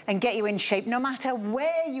fit and get you in shape. No matter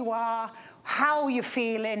where you are, how you're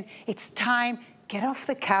feeling, it's time. Get off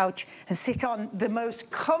the couch and sit on the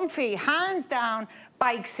most comfy, hands down,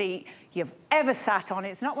 bike seat you've ever sat on.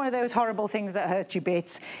 It's not one of those horrible things that hurt your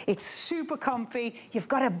bits. It's super comfy. You've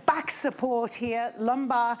got a back support here,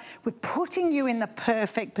 lumbar. We're putting you in the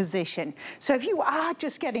perfect position. So if you are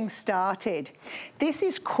just getting started, this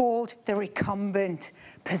is called the recumbent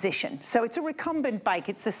position. So it's a recumbent bike.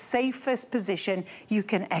 It's the safest position you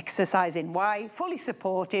can exercise in. Why? Fully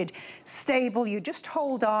supported, stable. You just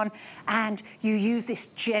hold on and you use this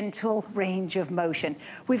gentle range of motion.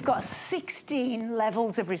 We've got 16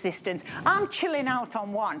 levels of resistance. I'm chilling out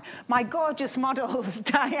on 1. My gorgeous models,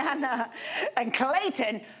 Diana and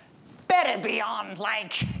Clayton, better be on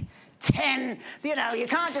like 10, you know, you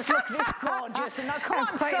can't just look this gorgeous and not, come on,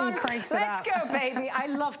 son, let's go, baby. I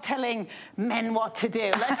love telling men what to do.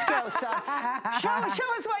 Let's go, son. Show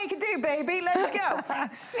us what you can do, baby. Let's go.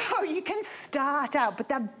 So you can start out, but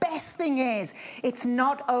the best thing is, it's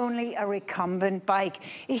not only a recumbent bike.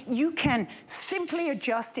 You can simply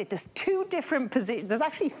adjust it. There's 2 different positions. There's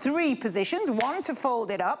actually 3 positions. 1 to fold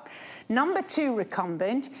it up. Number 2,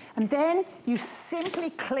 recumbent. And then you simply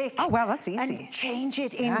click. Oh, wow, that's easy. And change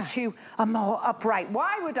it into a more upright.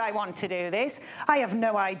 Why would I want to do this? I have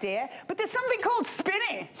no idea, but there's something called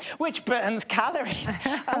spinning, which burns calories.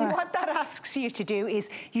 And what that asks you to do is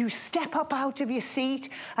you step up out of your seat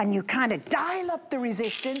and you kind of dial up the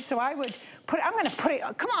resistance. So I'm gonna put it,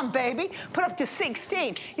 come on, baby, put up to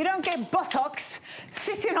 16. You don't get buttocks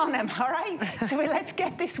sitting on them, all right? So let's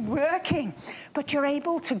get this working. But you're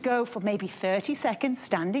able to go for maybe 30 seconds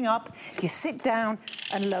standing up, you sit down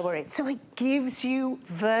and lower it. So it gives you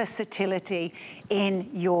versatility in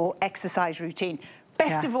your exercise routine.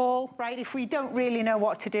 Best of all, right, if we don't really know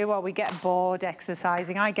what to do or we get bored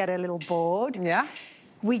exercising, I get a little bored. Yeah.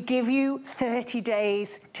 We give you 30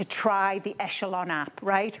 days to try the Echelon app,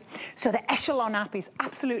 right? So the Echelon app is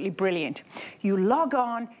absolutely brilliant. You log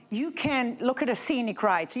on, you can look at a scenic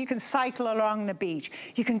ride, so you can cycle along the beach.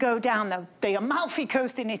 You can go down the Amalfi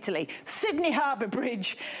Coast in Italy, Sydney Harbour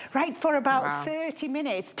Bridge, right, for about 30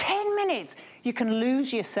 minutes, 10 minutes. You can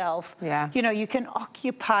lose yourself. Yeah. You know, you can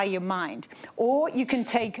occupy your mind. Or you can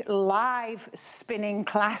take live spinning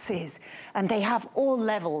classes, and they have all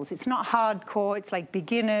levels. It's not hardcore, it's like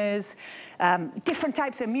beginners, different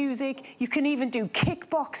types of music. You can even do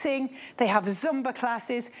kickboxing. They have Zumba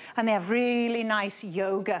classes, and they have really nice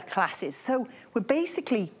yoga classes. So we're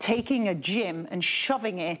basically taking a gym and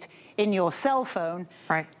shoving it in your cell phone,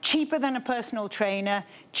 cheaper than a personal trainer,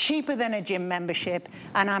 cheaper than a gym membership,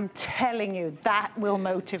 and I'm telling you, that will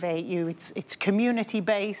motivate you. It's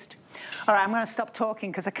community-based. All right, I'm going to stop talking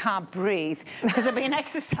because I can't breathe, because I've been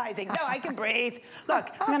exercising. No, I can breathe. Look,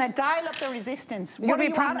 I'm going to dial up the resistance. What are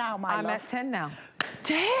you on now, my love? I'm at 10 now.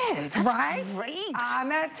 Dude, that's right? great.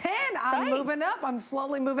 I'm at 10. I'm moving up. I'm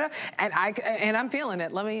slowly moving up, and I'm feeling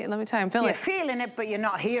it. Let me tell you, I'm feeling it. You're feeling it, but you're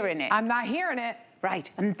not hearing it. I'm not hearing it. Right,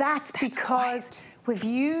 and that's because we've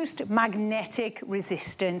used magnetic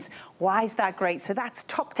resistance. Why is that great? So that's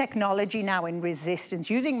top technology now in resistance,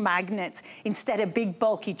 using magnets instead of big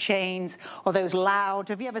bulky chains or those loud.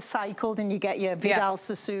 Have you ever cycled and you get your Vidal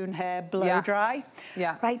Sassoon hair blow dry?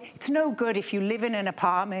 Yeah. Right, it's no good if you live in an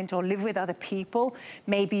apartment or live with other people.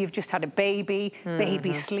 Maybe you've just had a baby,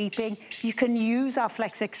 baby sleeping. You can use our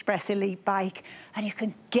Flex Express Elite bike and you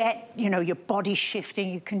can get, you know, your body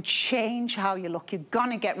shifting. You can change how you look. You're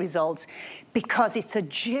gonna get results because it's a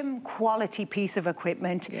gym quality piece of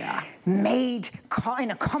equipment made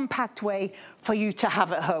in a compact way for you to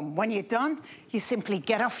have at home. When you're done, you simply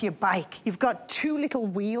get off your bike. You've got 2 little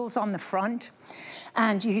wheels on the front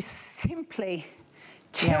and you simply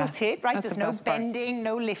tilt it, right? There's no bending,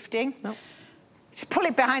 no lifting. Nope. Just pull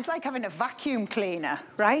it behind. It's like having a vacuum cleaner,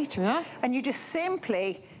 right? Yeah. And you just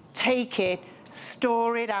simply take it,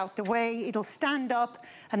 store it out the way, it'll stand up,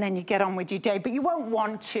 and then you get on with your day, but you won't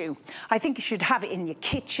want to. I think you should have it in your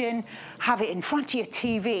kitchen, have it in front of your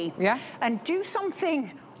TV, and do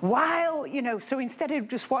something while, you know, so instead of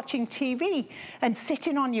just watching TV and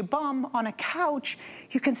sitting on your bum on a couch,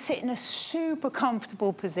 you can sit in a super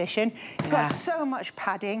comfortable position. You've got so much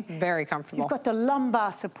padding. Very comfortable. You've got the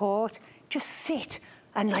lumbar support. Just sit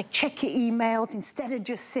and like check your emails instead of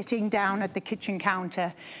just sitting down at the kitchen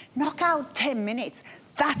counter. Knock out 10 minutes.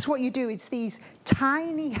 That's what you do. It's these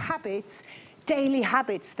tiny habits, daily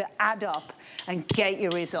habits that add up and get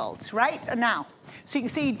your results, right? And now, so you can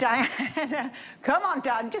see Diana, come on,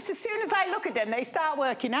 Dan, just as soon as I look at them, they start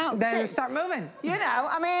working out. Then they start moving. You know,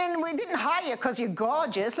 I mean, we didn't hire you because you're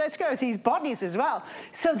gorgeous. Let's go see these bodies as well.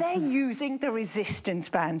 So they're using the resistance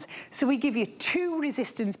bands. So we give you 2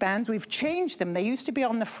 resistance bands. We've changed them. They used to be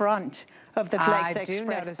on the front of the Flex Express I do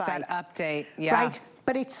notice bike. that update, Right?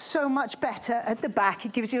 But it's so much better at the back.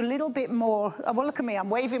 It gives you a little bit more. Well, look at me. I'm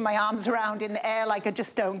waving my arms around in the air like I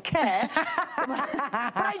just don't care. But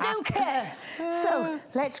I do care. So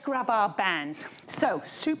let's grab our bands. So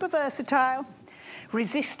super versatile.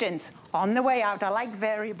 Resistance on the way out. I like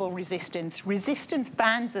variable resistance. Resistance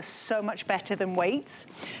bands are so much better than weights.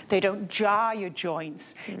 They don't jar your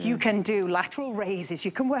joints. You can do lateral raises.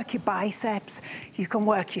 You can work your biceps. You can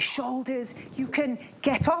work your shoulders. You can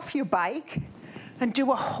get off your bike and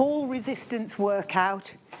do a whole resistance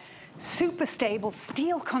workout. Super stable,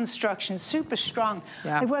 steel construction, super strong.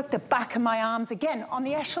 I work the back of my arms. Again, on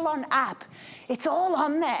the Echelon app, it's all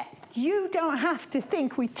on there. You don't have to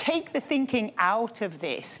think. We take the thinking out of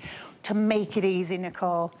this to make it easy,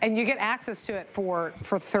 Nicole. And you get access to it for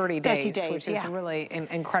 30 days, which is really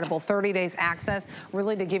incredible. 30 days access,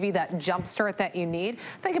 really to give you that jump start that you need.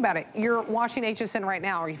 Think about it. You're watching HSN right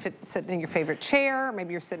now. Are you sitting in your favorite chair?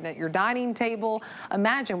 Maybe you're sitting at your dining table.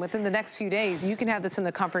 Imagine within the next few days, you can have this in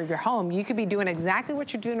the comfort of your home. You could be doing exactly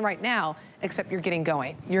what you're doing right now, except you're getting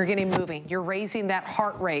going. You're getting moving. You're raising that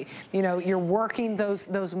heart rate. You know, you're working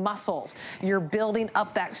those muscles. You're building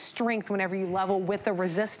up that strength whenever you level with the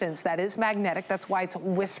resistance. That is magnetic. That's why it's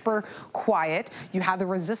whisper quiet. You have the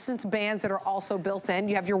resistance bands that are also built in.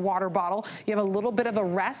 You have your water bottle. You have a little bit of a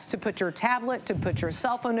rest to put your tablet, to put your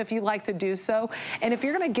cell phone if you like to do so. And if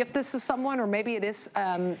you're going to gift this to someone, or maybe it is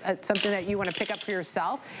something that you want to pick up for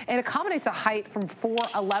yourself, it accommodates a height from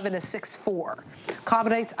 4'11" to 6'4".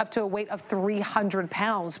 Accommodates up to a weight of 300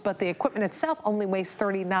 pounds, but the equipment itself only weighs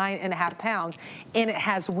 39.5 pounds, and it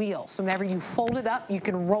has wheels. So whenever you fold it up, you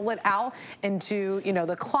can roll it out into, you know,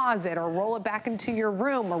 the closet, or roll it back into your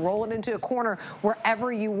room, or roll it into a corner,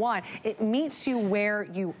 wherever you want. It meets you where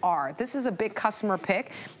you are. This is a big customer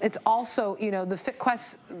pick. It's also, you know, the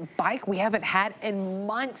FitQuest bike we haven't had in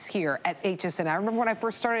months here at HSN. I remember when I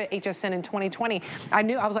first started at HSN in 2020, I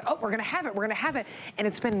was like, oh, we're gonna have it. And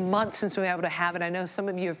it's been months since we were able to have it. I know some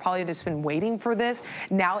of you have probably just been waiting for this.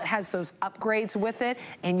 Now it has those upgrades with it,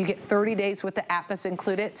 and you get 30 days with the app that's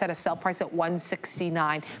included. It's at a sale price at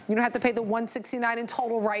 $169. You don't have to pay the $169 in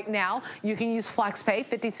total right now. You can use FlexPay,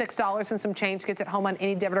 $56 and some change gets it home on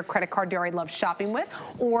any debit or credit card you already love shopping with,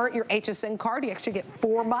 or your HSN card. You actually get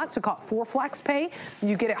 4 months. We call it 4 FlexPay.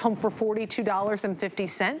 You get it home for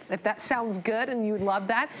 $42.50. If that sounds good and you love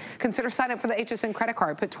that, consider signing up for the HSN credit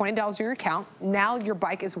card. Put $20 in your account. Now your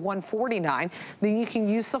bike is $149. Then you can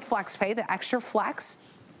use the FlexPay, the extra flex,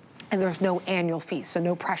 and there's no annual fee, so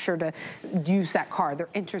no pressure to use that card. They're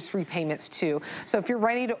interest-free payments too. So if you're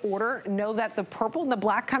ready to order, know that the purple and the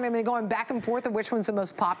black kind of going back and forth of which one's the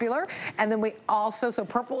most popular. And then we also, so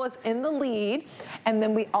purple is in the lead, and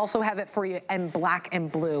then we also have it for you in black and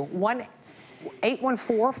blue.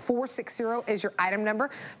 814-460 is your item number.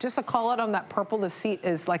 Just a call out on that purple. The seat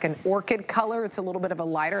is like an orchid color. It's a little bit of a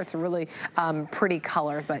lighter. It's a really pretty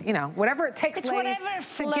color, but you know, whatever it takes, ladies,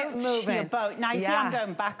 to get moving. Your boat. Now, you see I'm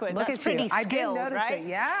going backwards. Look That's at pretty you. skilled, I did notice right? it,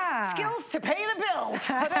 yeah. Skills to pay the bills.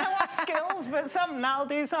 I don't know what skills, but something, I'll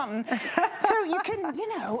do something. So you can,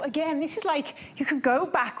 you know, again, this is like, you can go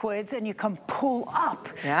backwards and you can pull up,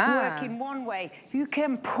 work in one way. You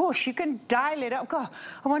can push, you can dial it up. God,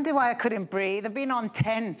 I wonder why I couldn't breathe. I've been on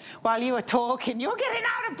 10 while you were talking. You're getting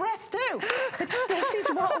out of breath too. But this is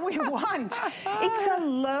what we want. It's a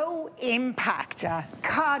low impact,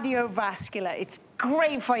 cardiovascular. It's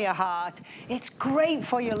great for your heart. It's great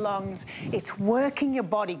for your lungs. It's working your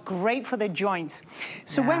body, great for the joints.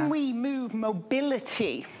 So when we move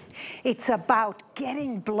mobility, it's about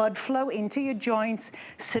getting blood flow into your joints,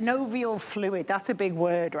 synovial fluid, that's a big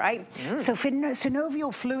word, right? So for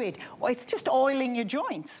synovial fluid, it's just oiling your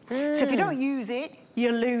joints. So if you don't use it,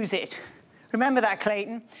 you lose it. Remember that,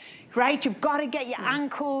 Clayton? Right, you've got to get your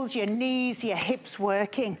ankles, your knees, your hips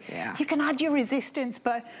working. You can add your resistance,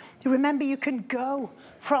 but remember you can go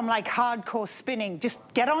from like hardcore spinning.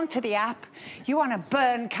 Just get onto the app. You want to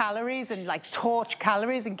burn calories and like torch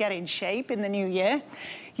calories and get in shape in the new year.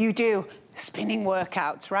 You do spinning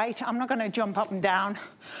workouts, right? I'm not going to jump up and down.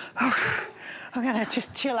 I'm going to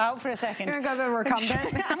just chill out for a second. You're going to go recumbent?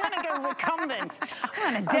 I'm going to go recumbent.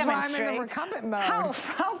 I'm going to demonstrate. That's why I'm in the recumbent mode.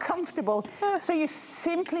 How comfortable. So you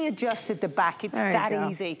simply adjusted the back. It's that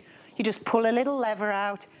easy. You just pull a little lever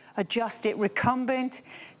out, adjust it, recumbent.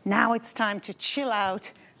 Now it's time to chill out.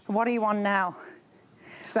 What are you on now?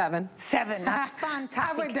 7. 7, that's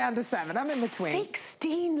fantastic. I went down to 7, I'm in between.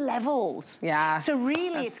 16 levels. Yeah. So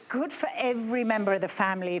really, it's good for every member of the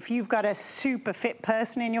family. If you've got a super fit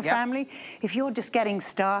person in your family, if you're just getting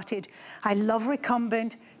started, I love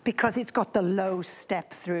recumbent because it's got the low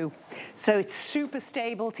step through. So it's super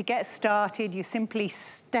stable to get started. You simply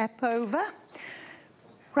step over,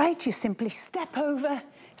 right? You simply step over,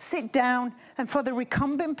 sit down, and for the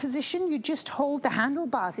recumbent position, you just hold the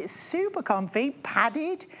handlebars. It's super comfy,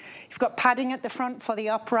 padded. You've got padding at the front for the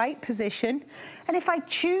upright position. And if I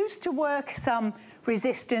choose to work some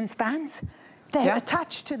resistance bands, they're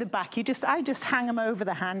attached to the back. I just hang them over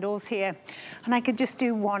the handles here. And I could just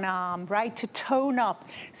do one arm, right, to tone up.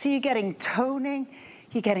 So you're getting toning,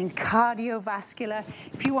 you're getting cardiovascular.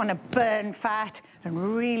 If you want to burn fat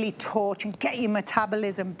and really torch and get your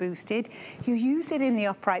metabolism boosted, you use it in the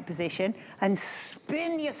upright position and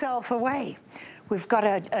spin yourself away. We've got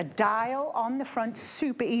a dial on the front,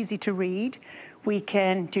 super easy to read. We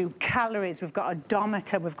can do calories, we've got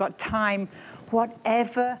odometer, we've got time,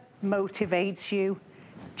 whatever motivates you.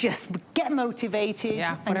 Just get motivated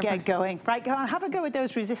and get going. Right, go on, have a go with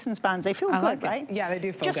those resistance bands. They feel good, right? Yeah, they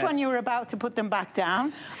do feel good. Just when you were about to put them back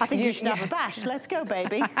down, I think you should have a bash. Let's go,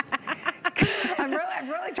 baby. I'm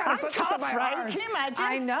really trying to put this on my arms. Can you imagine?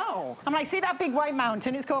 I know. I'm like, see that big white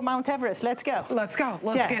mountain? It's called Mount Everest. Let's go. Let's go.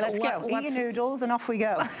 Let's go. Eat your noodles and off we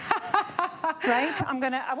go. Right?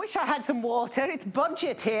 I wish I had some water. It's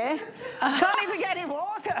budget here. Can't even get any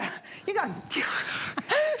water. You got...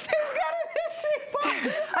 She's got it.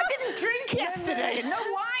 I didn't drink yesterday. No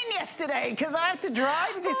wine yesterday because I have to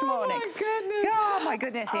drive this morning. Oh my goodness. Oh my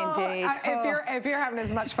goodness, indeed. If you're having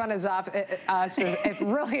as much fun as us, if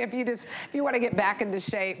you want to get back into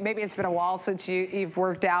shape, maybe it's been a while since you've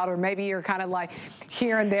worked out, or maybe you're kind of like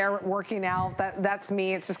here and there working out. That's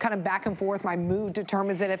me. It's just kind of back and forth. My mood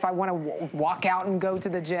determines it if I want to walk out and go to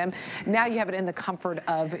the gym. Now you have it in the comfort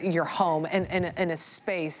of your home and in a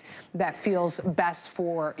space that feels best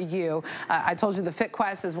for you. I told you the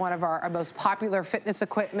FitQuest is one of our most popular fitness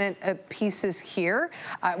equipment pieces here.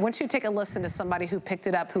 I want you to take a listen to somebody who picked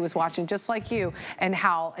it up, who was watching just like you, and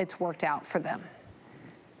how it's worked out for them.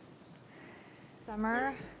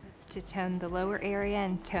 Summer is to tone the lower area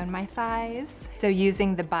and tone my thighs. So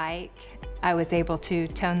using the bike, I was able to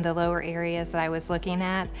tone the lower areas that I was looking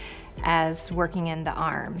at as working in the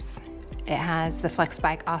arms. It has, the Flex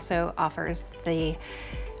Bike also offers the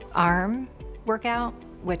arm workout,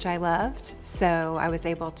 which I loved. So I was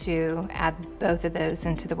able to add both of those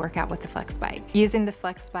into the workout with the Flex Bike. Using the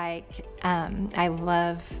Flex Bike, I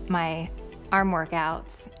love my arm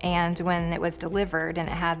workouts, and when it was delivered and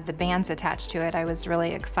it had the bands attached to it, I was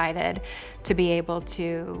really excited to be able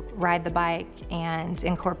to ride the bike and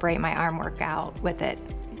incorporate my arm workout with it.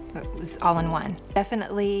 It was all in one.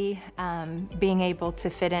 Definitely being able to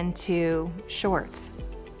fit into shorts.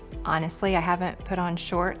 Honestly, I haven't put on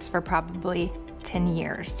shorts for probably 10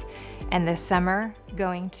 years. And this summer,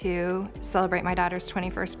 going to celebrate my daughter's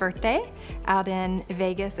 21st birthday out in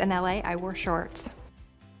Vegas and LA, I wore shorts.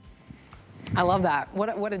 I love that.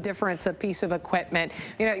 What a difference a piece of equipment.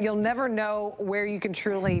 You know, you'll never know where you can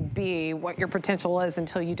truly be, what your potential is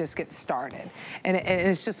until you just get started. And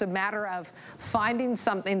it's just a matter of finding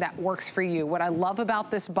something that works for you. What I love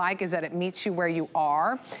about this bike is that it meets you where you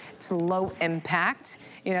are. It's low impact.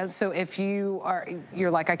 You know, so if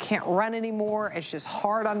you're like, I can't run anymore, it's just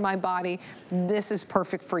hard on my body, this is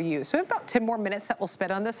perfect for you. So we have about 10 more minutes that we'll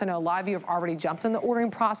spend on this. I know a lot of you have already jumped in the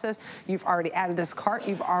ordering process. You've already added this cart.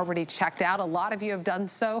 You've already checked out. A lot of you have done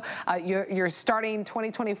so. You're starting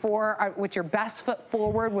 2024 with your best foot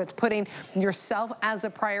forward, with putting yourself as a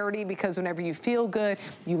priority, because whenever you feel good,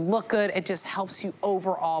 you look good, it just helps you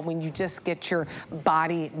overall when you just get your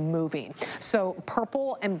body moving. So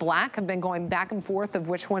purple and black have been going back and forth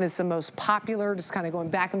of which one is the most popular, just kind of going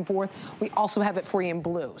back and forth. We also have it for you in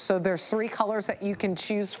blue. So there's 3 colors that you can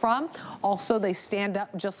choose from. Also, they stand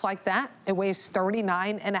up just like that. It weighs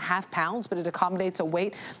 39.5 pounds, but it accommodates a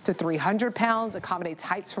weight to 300 pounds, accommodates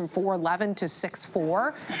heights from 4'11" to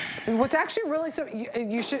 6'4". And what's actually really, so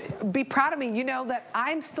you should be proud of me. You know that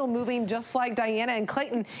I'm still moving just like Diana and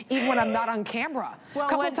Clayton, even when I'm not on camera. Well, a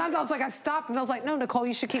couple of times I was like, I stopped and I was like, no, Nicole,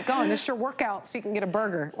 you should keep going. This is your workout so you can get a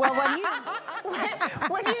burger. Well, when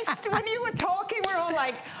you were talking, we're all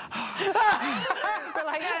like, we're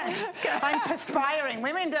like, I'm perspiring.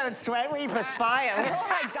 Women don't sweat, we perspire. We're all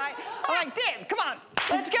like, I'm like, Dib, come on.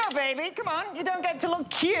 Let's go, baby. Come on. You don't get to look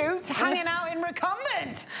cute hanging out in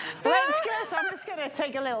recumbent. Let's go. So I'm just going to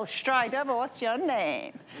take a little stride over. What's your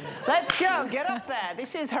name? Let's go. Get up there.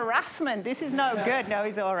 This is harassment. This is no good. No,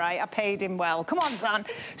 he's all right. I paid him well. Come on, son.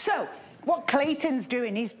 So what Clayton's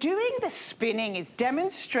doing, he's doing the spinning. He's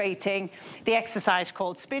demonstrating the exercise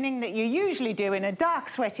called spinning that you usually do in a dark,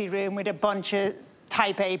 sweaty room with a bunch of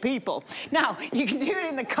Type A people. Now, you can do it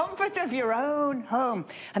in the comfort of your own home.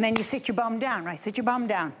 And then you sit your bum down, right? Sit your bum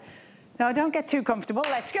down. No, don't get too comfortable.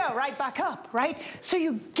 Let's go, right back up, right? So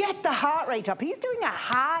you get the heart rate up. He's doing a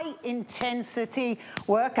high intensity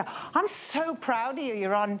workout. I'm so proud of you.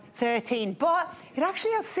 You're on 13, but it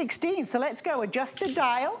actually has 16. So let's go, adjust the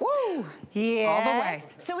dial. Woo! Yes. All the way.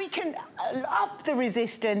 So we can up the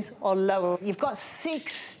resistance or lower. You've got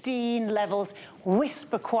 16 levels,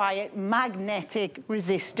 whisper quiet, magnetic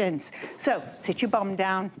resistance. So sit your bum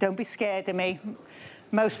down. Don't be scared of me.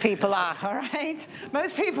 Most people are, all right?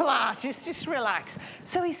 Most people are, just relax.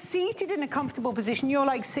 So he's seated in a comfortable position. You're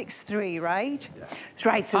like 6'3", right? Yeah. That's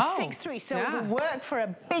right, so 6'3". So yeah. It will work for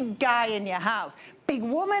a big guy in your house, big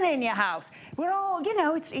woman in your house. We're all, you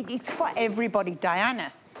know, it's for everybody.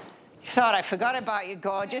 Diana, you thought I forgot about you,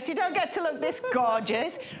 gorgeous. You don't get to look this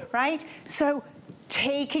gorgeous, right? So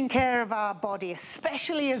taking care of our body,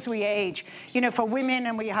 especially as we age. You know, for women,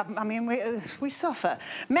 and we have, I mean, we suffer.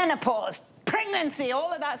 Menopause, pregnancy,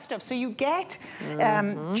 all of that stuff. So you get,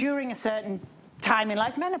 during a certain time in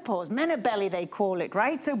life, menopause, menobelly they call it,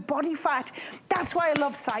 right? So body fat, that's why I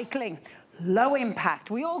love cycling. Low impact.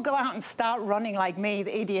 We all go out and start running like me,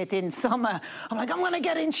 the idiot, in summer. I'm like, I'm gonna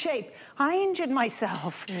get in shape. I injured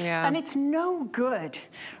myself, and it's no good,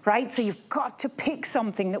 right? So you've got to pick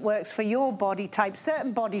something that works for your body type.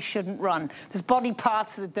 Certain bodies shouldn't run. There's body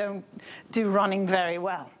parts that don't do running very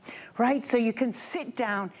well, right? So you can sit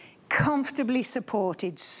down, comfortably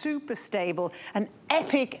supported, super stable, an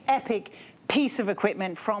epic, epic piece of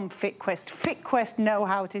equipment from FitQuest. FitQuest know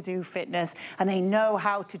how to do fitness, and they know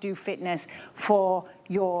how to do fitness for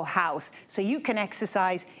your house. So you can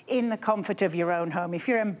exercise in the comfort of your own home. If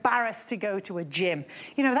you're embarrassed to go to a gym,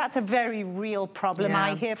 you know, that's a very real problem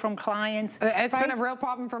I hear from clients. It's been a real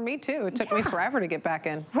problem for me too. It took me forever to get back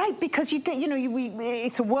in. Right, because you get, you know,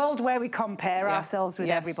 it's a world where we compare ourselves with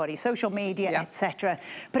everybody, social media, etc.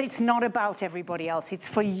 But it's not about everybody else. It's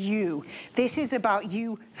for you. This is about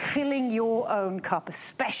you filling your own cup,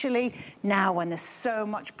 especially now when there's so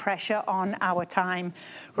much pressure on our time,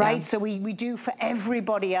 right? So we do for everybody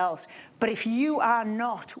else. But if you are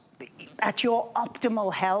not at your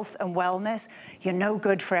optimal health and wellness, you're no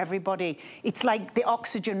good for everybody. It's like the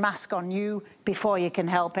oxygen mask on you before you can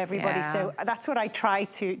help everybody. So that's what I try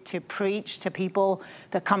to preach to people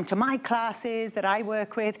that come to my classes, that I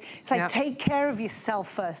work with. It's like, take care of yourself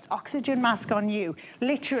first. Oxygen mask on you.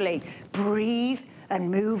 Literally, breathe and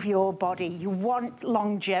move your body. You want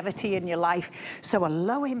longevity in your life. So a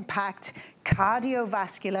low impact,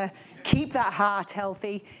 cardiovascular, keep that heart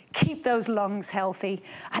healthy, keep those lungs healthy,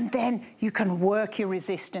 and then you can work your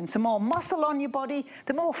resistance. The more muscle on your body,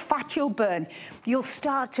 the more fat you'll burn. You'll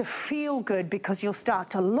start to feel good because you'll start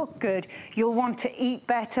to look good. You'll want to eat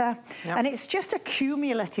better. Yep. And it's just a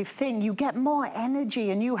cumulative thing. You get more energy,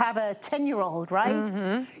 and you have a 10-year-old, right?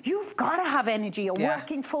 Mm-hmm. You've got to have energy. You're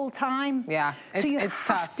working full time. Yeah, so you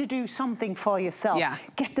have to do something for yourself. Yeah.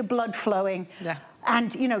 Get the blood flowing. Yeah.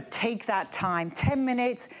 And, you know, take that time, 10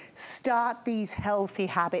 minutes, start these healthy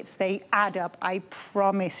habits. They add up, I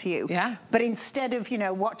promise you. Yeah. But instead of, you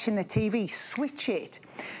know, watching the TV, switch it.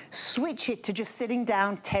 Switch it to just sitting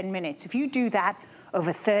down 10 minutes. If you do that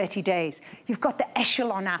over 30 days, you've got the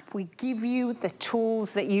Echelon app. We give you the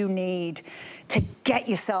tools that you need to get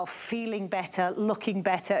yourself feeling better, looking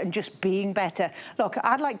better, and just being better. Look,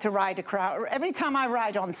 I'd like to ride a crowd. Every time I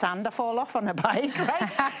ride on sand, I fall off on a bike,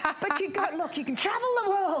 right? But you got, look, you can travel the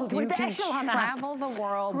world with the Echelon app. Travel the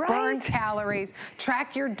world, burn calories,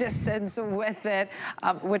 track your distance with it,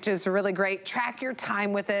 which is really great. Track your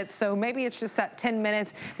time with it. So maybe it's just that 10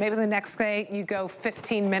 minutes. Maybe the next day you go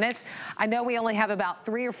 15 minutes. I know we only have about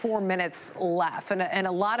 3 or 4 minutes left. And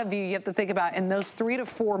a lot of you have to think about, in those 3 to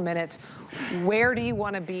 4 minutes, where do you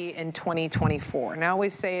want to be in 2024? And I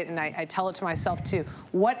always say it, and I tell it to myself too.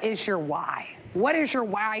 What is your why? What is your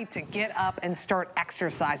why to get up and start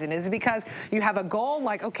exercising? Is it because you have a goal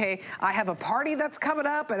like, okay, I have a party that's coming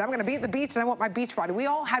up and I'm gonna be at the beach and I want my beach body? We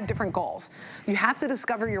all have different goals. You have to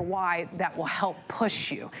discover your why that will help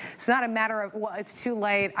push you. It's not a matter of, well, it's too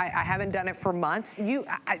late, I haven't done it for months. You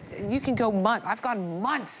can go months. I've gone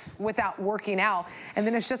months without working out, and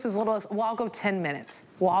then it's just as little as, well, I'll go 10 minutes.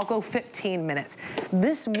 Well, I'll go 15 minutes.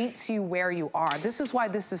 This meets you where you are. This is why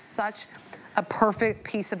this is such a perfect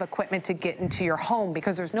piece of equipment to get into your home,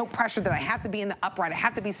 because there's no pressure that I have to be in the upright, I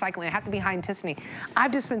have to be cycling, I have to be high intensity.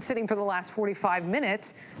 I've just been sitting for the last 45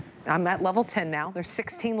 minutes. I'm at level 10 now. There's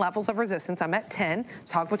 16 levels of resistance. I'm at 10,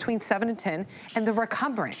 talk between 7 and 10, and they're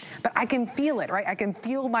recovering. But I can feel it, right? I can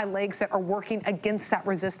feel my legs that are working against that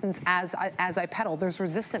resistance as I pedal. There's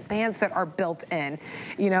resistant bands that are built in.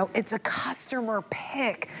 You know, it's a customer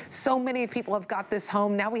pick. So many people have got this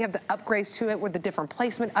home. Now we have the upgrades to it with the different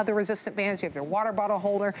placement of the resistant bands. You have your water bottle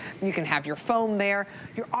holder. You can have your foam there.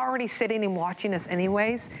 You're already sitting and watching us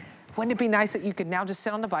anyways. Wouldn't it be nice that you could now just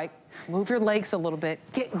sit on the bike, move your legs a little bit,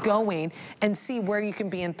 get going, and see where you can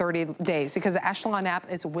be in 30 days? Because the Echelon app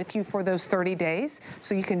is with you for those 30 days,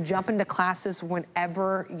 so you can jump into classes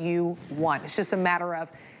whenever you want. It's just a matter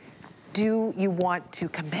of, do you want to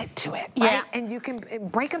commit to it, right? Yeah. And you can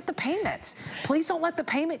break up the payments. Please don't let the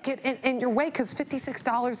payment get in your way, because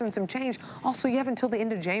 $56 and some change. Also, you have until the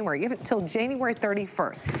end of January. You have until January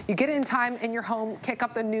 31st. You get it in time in your home, kick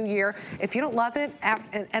up the new year. If you don't love it,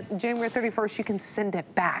 at January 31st, you can send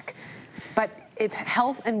it back. But if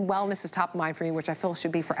health and wellness is top of mind for you, which I feel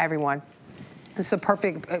should be for everyone, this is a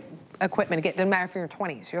perfect equipment to get. Doesn't matter if you're in your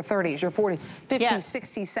 20s, your 30s, your 40s, 50s, yeah.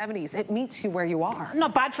 60s, 70s. It meets you where you are.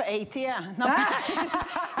 Not bad for 80, yeah. Not bad.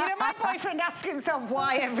 You know, my boyfriend asks himself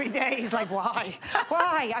why every day. He's like, why?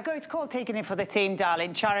 Why? I go, it's called taking it for the team,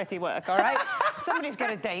 darling. Charity work, all right? Somebody's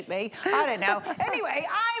going to date me. I don't know. Anyway,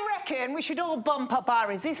 I reckon we should all bump up our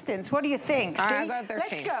resistance. What do you think? All right, I'll go 13.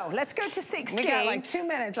 Let's go. Let's go to 16. We got like 2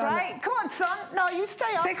 minutes on right? Come on, son. No, you stay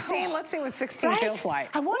on. 16. Let's see what 16 feels like.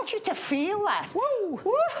 I want you to feel that. Woo!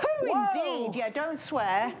 Woo! Indeed. Yeah, don't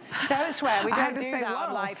swear. Don't swear. We don't do that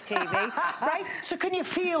on live TV. Right? So can you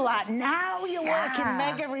feel that? Now you're working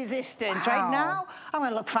mega resistance. Wow. Right now, I'm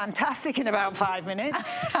going to look fantastic in about 5 minutes.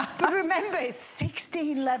 But remember, it's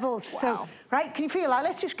 16 levels. Wow. So, right, can you feel that?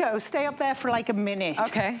 Let's just go. Stay up there for like a minute.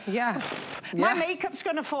 Okay, yeah. My makeup's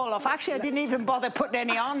going to fall off. Actually, I didn't even bother putting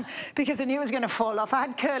any on because I knew it was going to fall off. I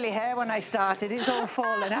had curly hair when I started. It's all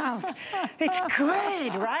fallen out. It's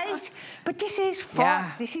good, right? But this is fun.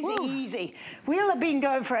 Yeah. This is easy. We'll have been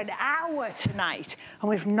going for an hour tonight, and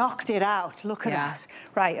we've knocked it out. Look at us.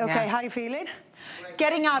 Right, okay, how are you feeling?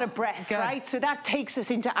 Getting out of breath, right? So that takes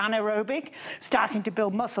us into anaerobic, starting to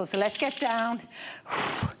build muscles. So let's get down.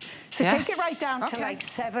 So take it right down to like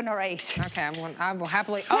 7 or 8. Okay, I will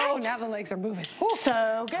happily. Oh, now the legs are moving.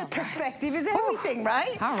 So good perspective is everything,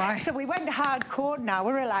 right? All right. So we went hardcore. Now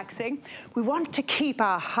we're relaxing. We want to keep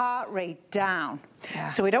our heart rate down. Yeah.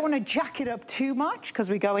 So we don't want to jack it up too much because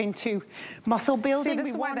we go into muscle building. See, this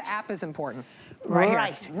is why the app is important.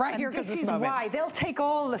 Right here, because this is why they'll take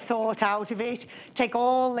all the thought out of it, take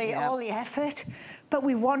all the effort, but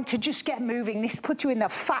we want to just get moving. This puts you in the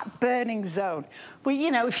fat burning zone. Well, you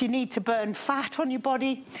know, if you need to burn fat on your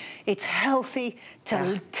body, it's healthy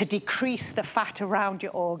to decrease the fat around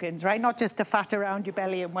your organs, right? Not just the fat around your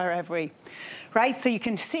belly and wherever, right? So you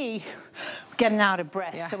can see we're getting out of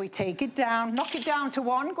breath. Yeah. So we take it down, knock it down to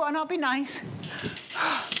 1. Go on, I'll be nice.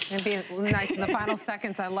 And be nice in the final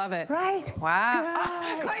seconds. I love it. Right.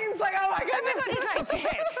 Wow. Clayton's like, oh my goodness. She's like,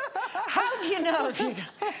 Dad, how do you know if you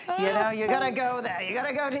know, you gotta go there. You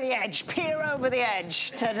gotta go to the edge, peer over the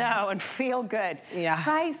edge to know and feel good. Yeah.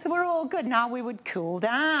 Right, so we're all good. Now we would cool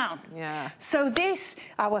down. Yeah. So this,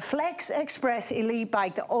 our Flex Express Elite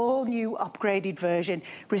Bike, the all new upgraded version,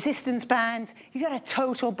 resistance bands, you get a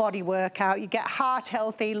total body workout. You get heart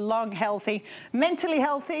healthy, lung healthy, mentally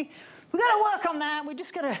healthy. We gotta work on that. We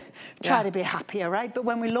just gotta try to be happier, right? But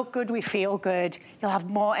when we look good, we feel good. You'll have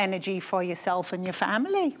more energy for yourself and your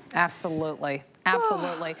family. Absolutely.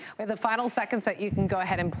 Absolutely. We have the final seconds that you can go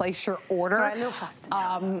ahead and place your order. Right, a little faster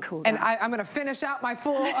now. Cool and I'm going to finish out my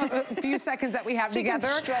full few seconds that we have together.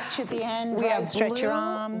 You can stretch at the end. We have stretch blue, your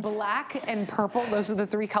arms. black, and purple. Those are the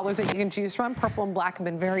 3 colors that you can choose from. Purple and black have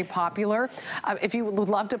been very popular. If you would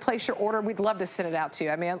love to place your order, we'd love to send it out to you.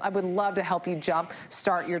 I mean, I would love to help you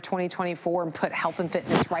start your 2024 and put health and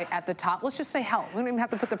fitness right at the top. Let's just say health. We don't even have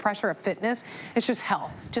to put the pressure of fitness. It's just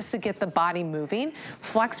health, just to get the body moving.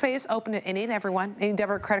 FlexPay is open to any and everyone. Any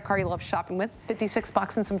debit credit card you love shopping with.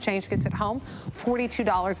 $56 and some change gets it home.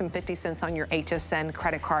 $42.50 on your HSN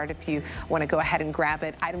credit card if you want to go ahead and grab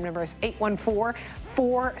it. Item number is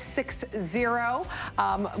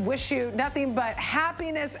 814460. Wish you nothing but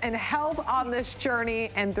happiness and health on this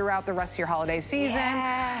journey and throughout the rest of your holiday season.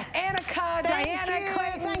 Yeah. Annika, Diana,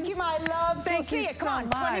 Clayton. Thank you, my loves. Thank you so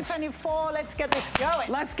much. 2024, let's get this going.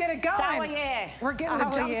 Let's get it going. It's our year. We're getting a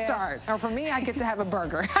jump start. Or for me, I get to have a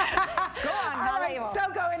burger. Go on, all right,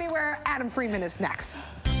 don't go anywhere. Adam Freeman is next.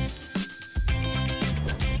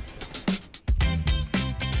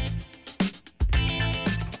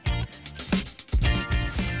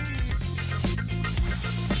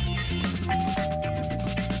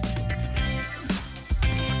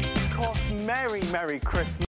 Of course, Merry Christmas.